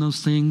turn from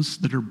those things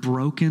that are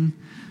broken,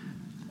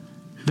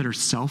 that are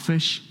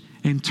selfish,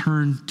 and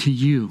turn to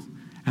You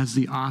as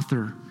the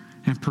author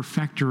and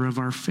perfecter of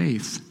our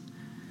faith.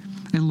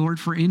 And Lord,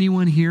 for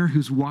anyone here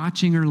who's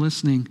watching or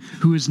listening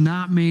who has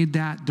not made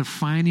that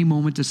defining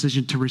moment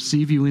decision to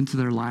receive You into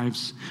their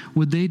lives,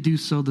 would they do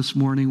so this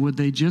morning? Would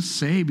they just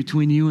say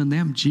between you and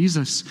them,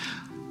 Jesus,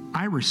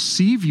 I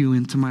receive You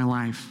into my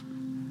life.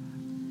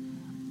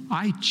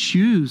 I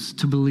choose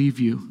to believe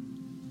You.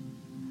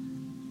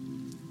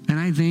 And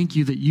I thank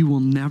You that You will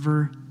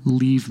never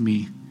leave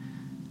me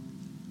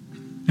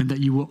and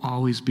that You will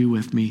always be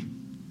with me.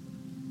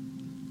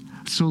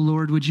 So,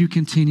 Lord, would You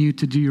continue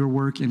to do Your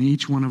work in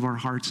each one of our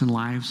hearts and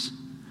lives?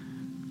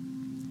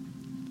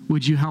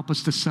 Would You help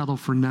us to settle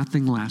for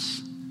nothing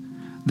less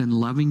than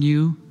loving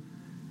You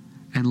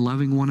and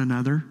loving one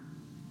another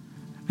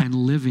and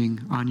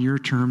living on Your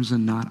terms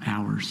and not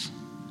ours?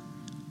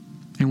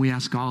 And we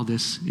ask all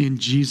this in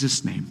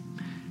Jesus' name.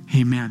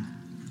 Amen.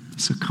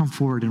 So come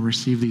forward and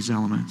receive these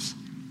elements.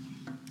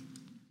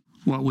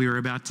 What we are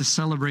about to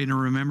celebrate and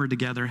remember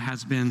together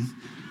has been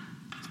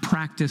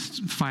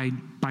practiced by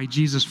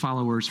Jesus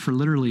followers for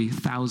literally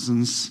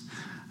thousands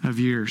of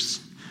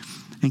years.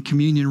 And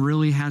communion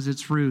really has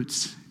its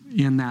roots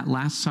in that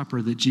Last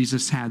Supper that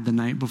Jesus had the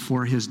night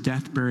before His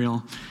death,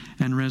 burial,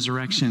 and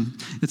resurrection.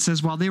 It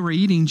says, while they were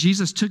eating,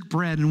 Jesus took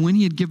bread, and when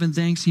He had given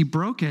thanks, He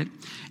broke it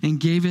and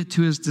gave it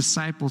to His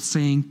disciples,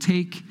 saying,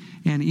 take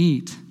and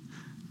eat.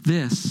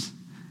 This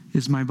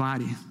is my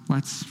body.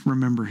 Let's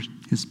remember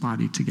His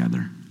body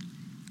together.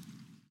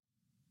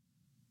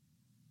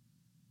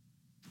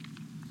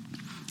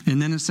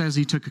 And then it says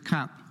he took a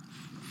cup.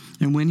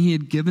 And when he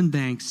had given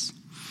thanks,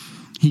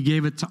 he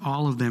gave it to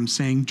all of them,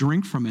 saying,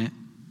 "Drink from it,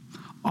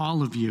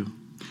 all of you.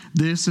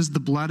 This is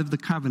the blood of the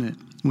covenant,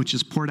 which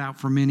is poured out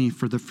for many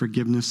for the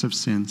forgiveness of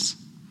sins."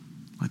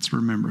 Let's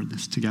remember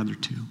this together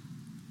too.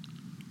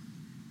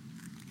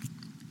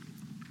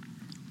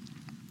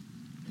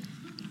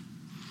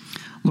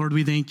 Lord,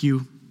 we thank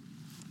you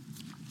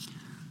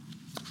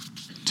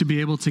to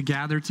be able to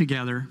gather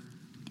together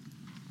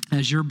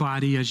as your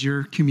body, as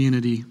your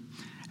community,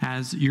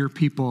 as your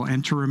people,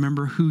 and to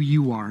remember who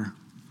you are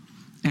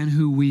and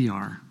who we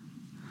are.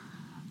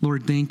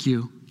 Lord, thank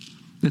you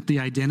that the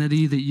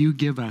identity that you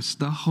give us,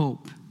 the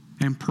hope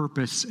and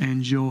purpose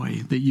and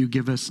joy that you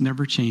give us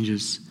never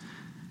changes.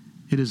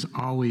 It is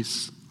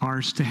always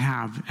ours to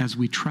have as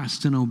we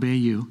trust and obey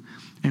you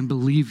and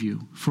believe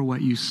you for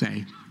what you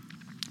say.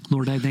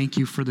 Lord, I thank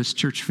you for this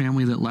church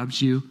family that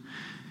loves you.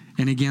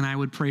 And again, I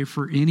would pray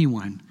for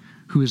anyone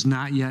who has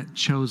not yet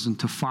chosen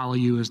to follow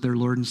you as their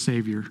Lord and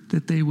Savior,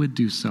 that they would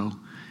do so.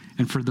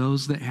 And for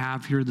those that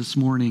have here this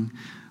morning,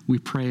 we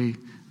pray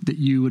that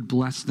you would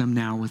bless them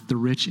now with the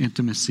rich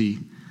intimacy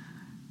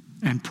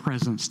and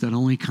presence that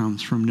only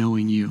comes from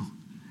knowing you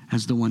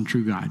as the one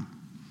true God.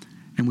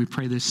 And we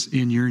pray this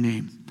in your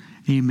name.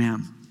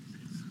 Amen.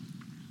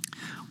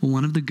 Well,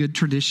 one of the good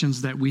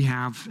traditions that we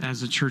have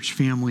as a church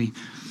family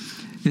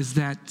is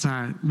that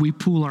we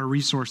pool our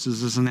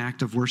resources as an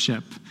act of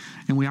worship.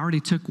 And we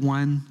already took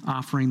one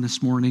offering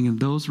this morning, and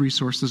those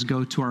resources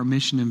go to our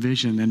mission and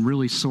vision and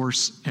really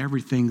source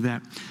everything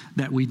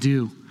that we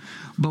do.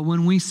 But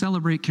when we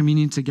celebrate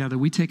communion together,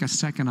 we take a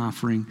second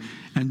offering,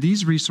 and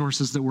these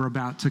resources that we're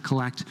about to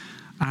collect,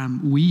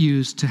 we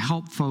use to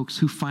help folks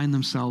who find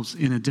themselves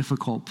in a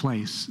difficult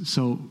place.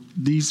 So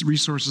these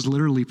resources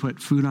literally put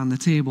food on the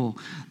table.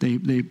 They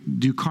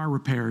do car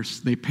repairs.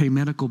 They pay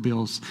medical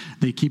bills.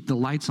 They keep the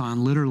lights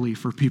on literally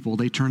for people.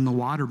 They turn the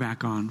water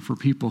back on for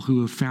people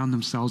who have found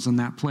themselves in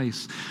that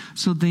place.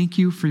 So thank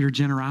you for your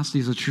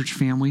generosity as a church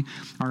family.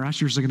 Our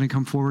ushers are going to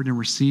come forward and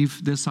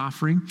receive this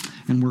offering,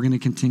 and we're going to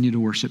continue to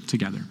worship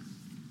together.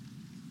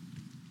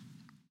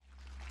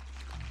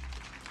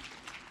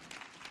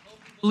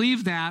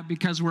 Believe that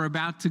because we're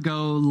about to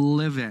go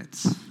live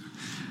it.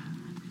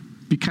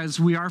 Because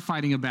we are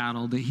fighting a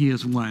battle that he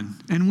has won.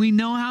 And we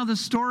know how the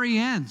story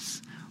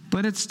ends,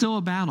 but it's still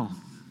a battle.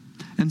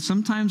 And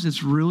sometimes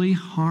it's really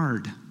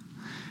hard.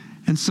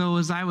 And so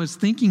as I was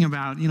thinking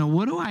about,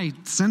 what do I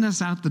send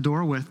us out the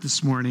door with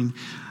this morning?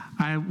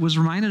 I was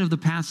reminded of the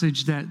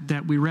passage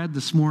that we read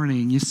this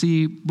morning. You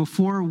see,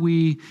 before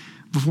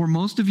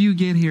most of you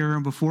get here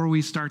and before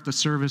we start the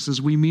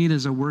services, we meet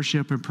as a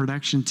worship and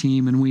production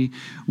team, and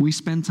we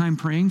spend time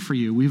praying for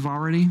you. We've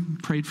already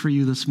prayed for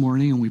you this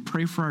morning, and we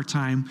pray for our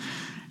time.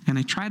 And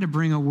I try to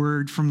bring a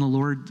word from the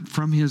Lord,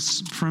 from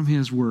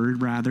His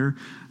word, rather,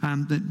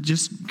 that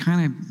just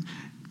kind of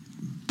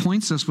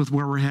points us with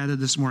where we're headed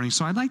this morning.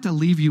 So I'd like to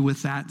leave you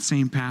with that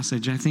same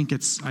passage. I think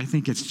it's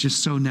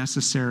just so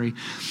necessary.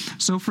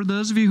 So for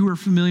those of you who are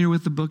familiar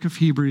with the book of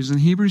Hebrews, in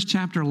Hebrews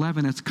chapter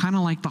 11, it's kind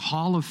of like the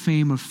hall of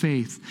fame of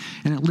faith.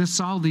 And it lists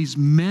all these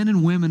men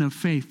and women of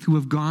faith who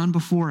have gone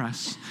before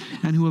us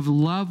and who have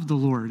loved the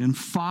Lord and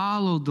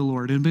followed the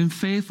Lord and been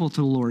faithful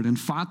to the Lord and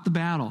fought the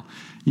battle,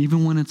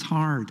 even when it's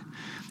hard.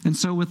 And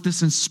so with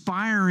this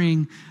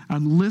inspiring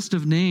list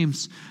of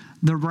names,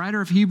 the writer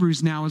of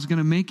Hebrews now is going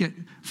to make it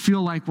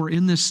feel like we're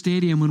in this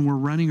stadium when we're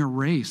running a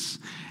race.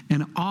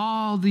 And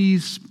all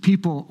these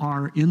people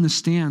are in the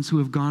stands who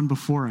have gone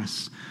before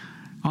us.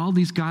 All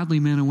these godly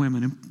men and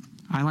women. And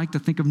I like to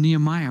think of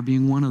Nehemiah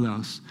being one of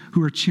those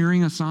who are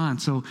cheering us on.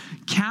 So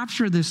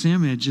capture this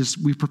image as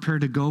we prepare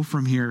to go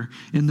from here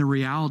in the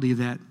reality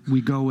that we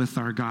go with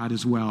our God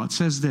as well. It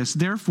says this,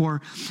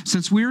 "Therefore,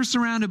 since we are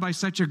surrounded by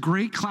such a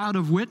great cloud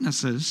of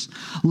witnesses,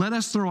 let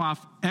us throw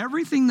off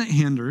everything that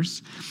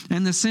hinders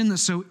and the sin that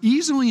so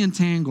easily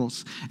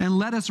entangles, and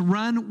let us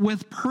run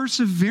with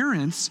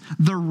perseverance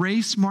the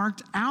race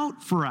marked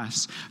out for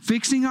us,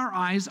 fixing our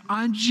eyes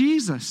on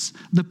Jesus,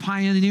 the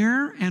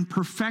pioneer and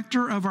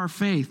perfecter of our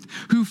faith,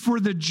 who for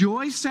the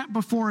joy set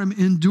before him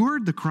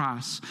endured the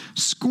cross,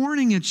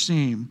 scorning its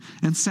shame,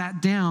 and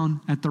sat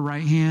down at the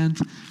right hand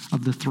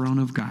of the throne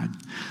of God."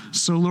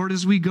 So Lord,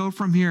 as we go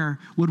from here,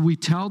 would we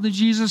tell the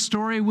Jesus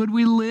story? Would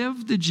we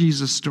live the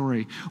Jesus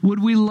story? Would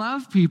we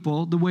love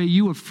people the way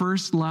you have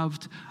first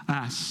loved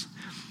us?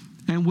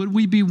 And would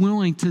we be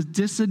willing to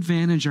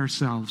disadvantage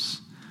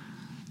ourselves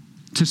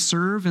to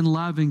serve and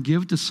love and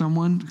give to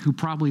someone who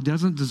probably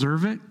doesn't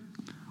deserve it,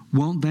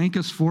 won't thank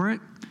us for it,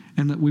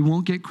 and that we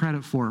won't get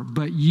credit for?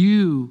 But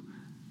you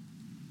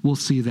will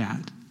see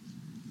that.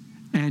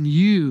 And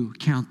you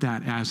count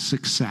that as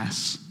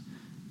success.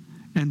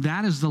 And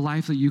that is the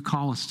life that you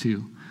call us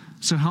to.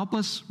 So help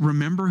us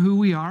remember who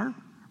we are,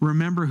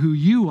 remember who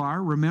you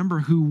are, remember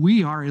who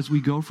we are as we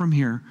go from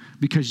here,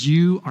 because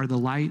you are the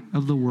light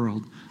of the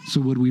world. So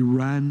would we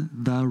run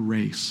the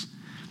race?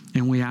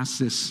 And we ask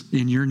this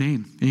in your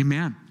name.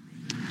 Amen.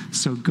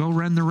 So go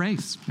run the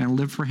race and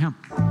live for him.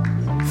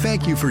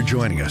 Thank you for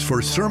joining us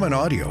for sermon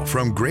audio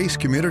from Grace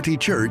Community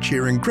Church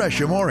here in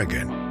Gresham,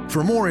 Oregon.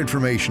 For more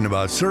information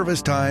about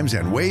service times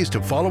and ways to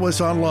follow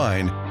us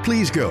online,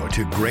 please go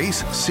to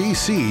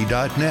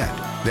gracecc.net.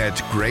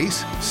 That's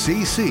gracecc.net.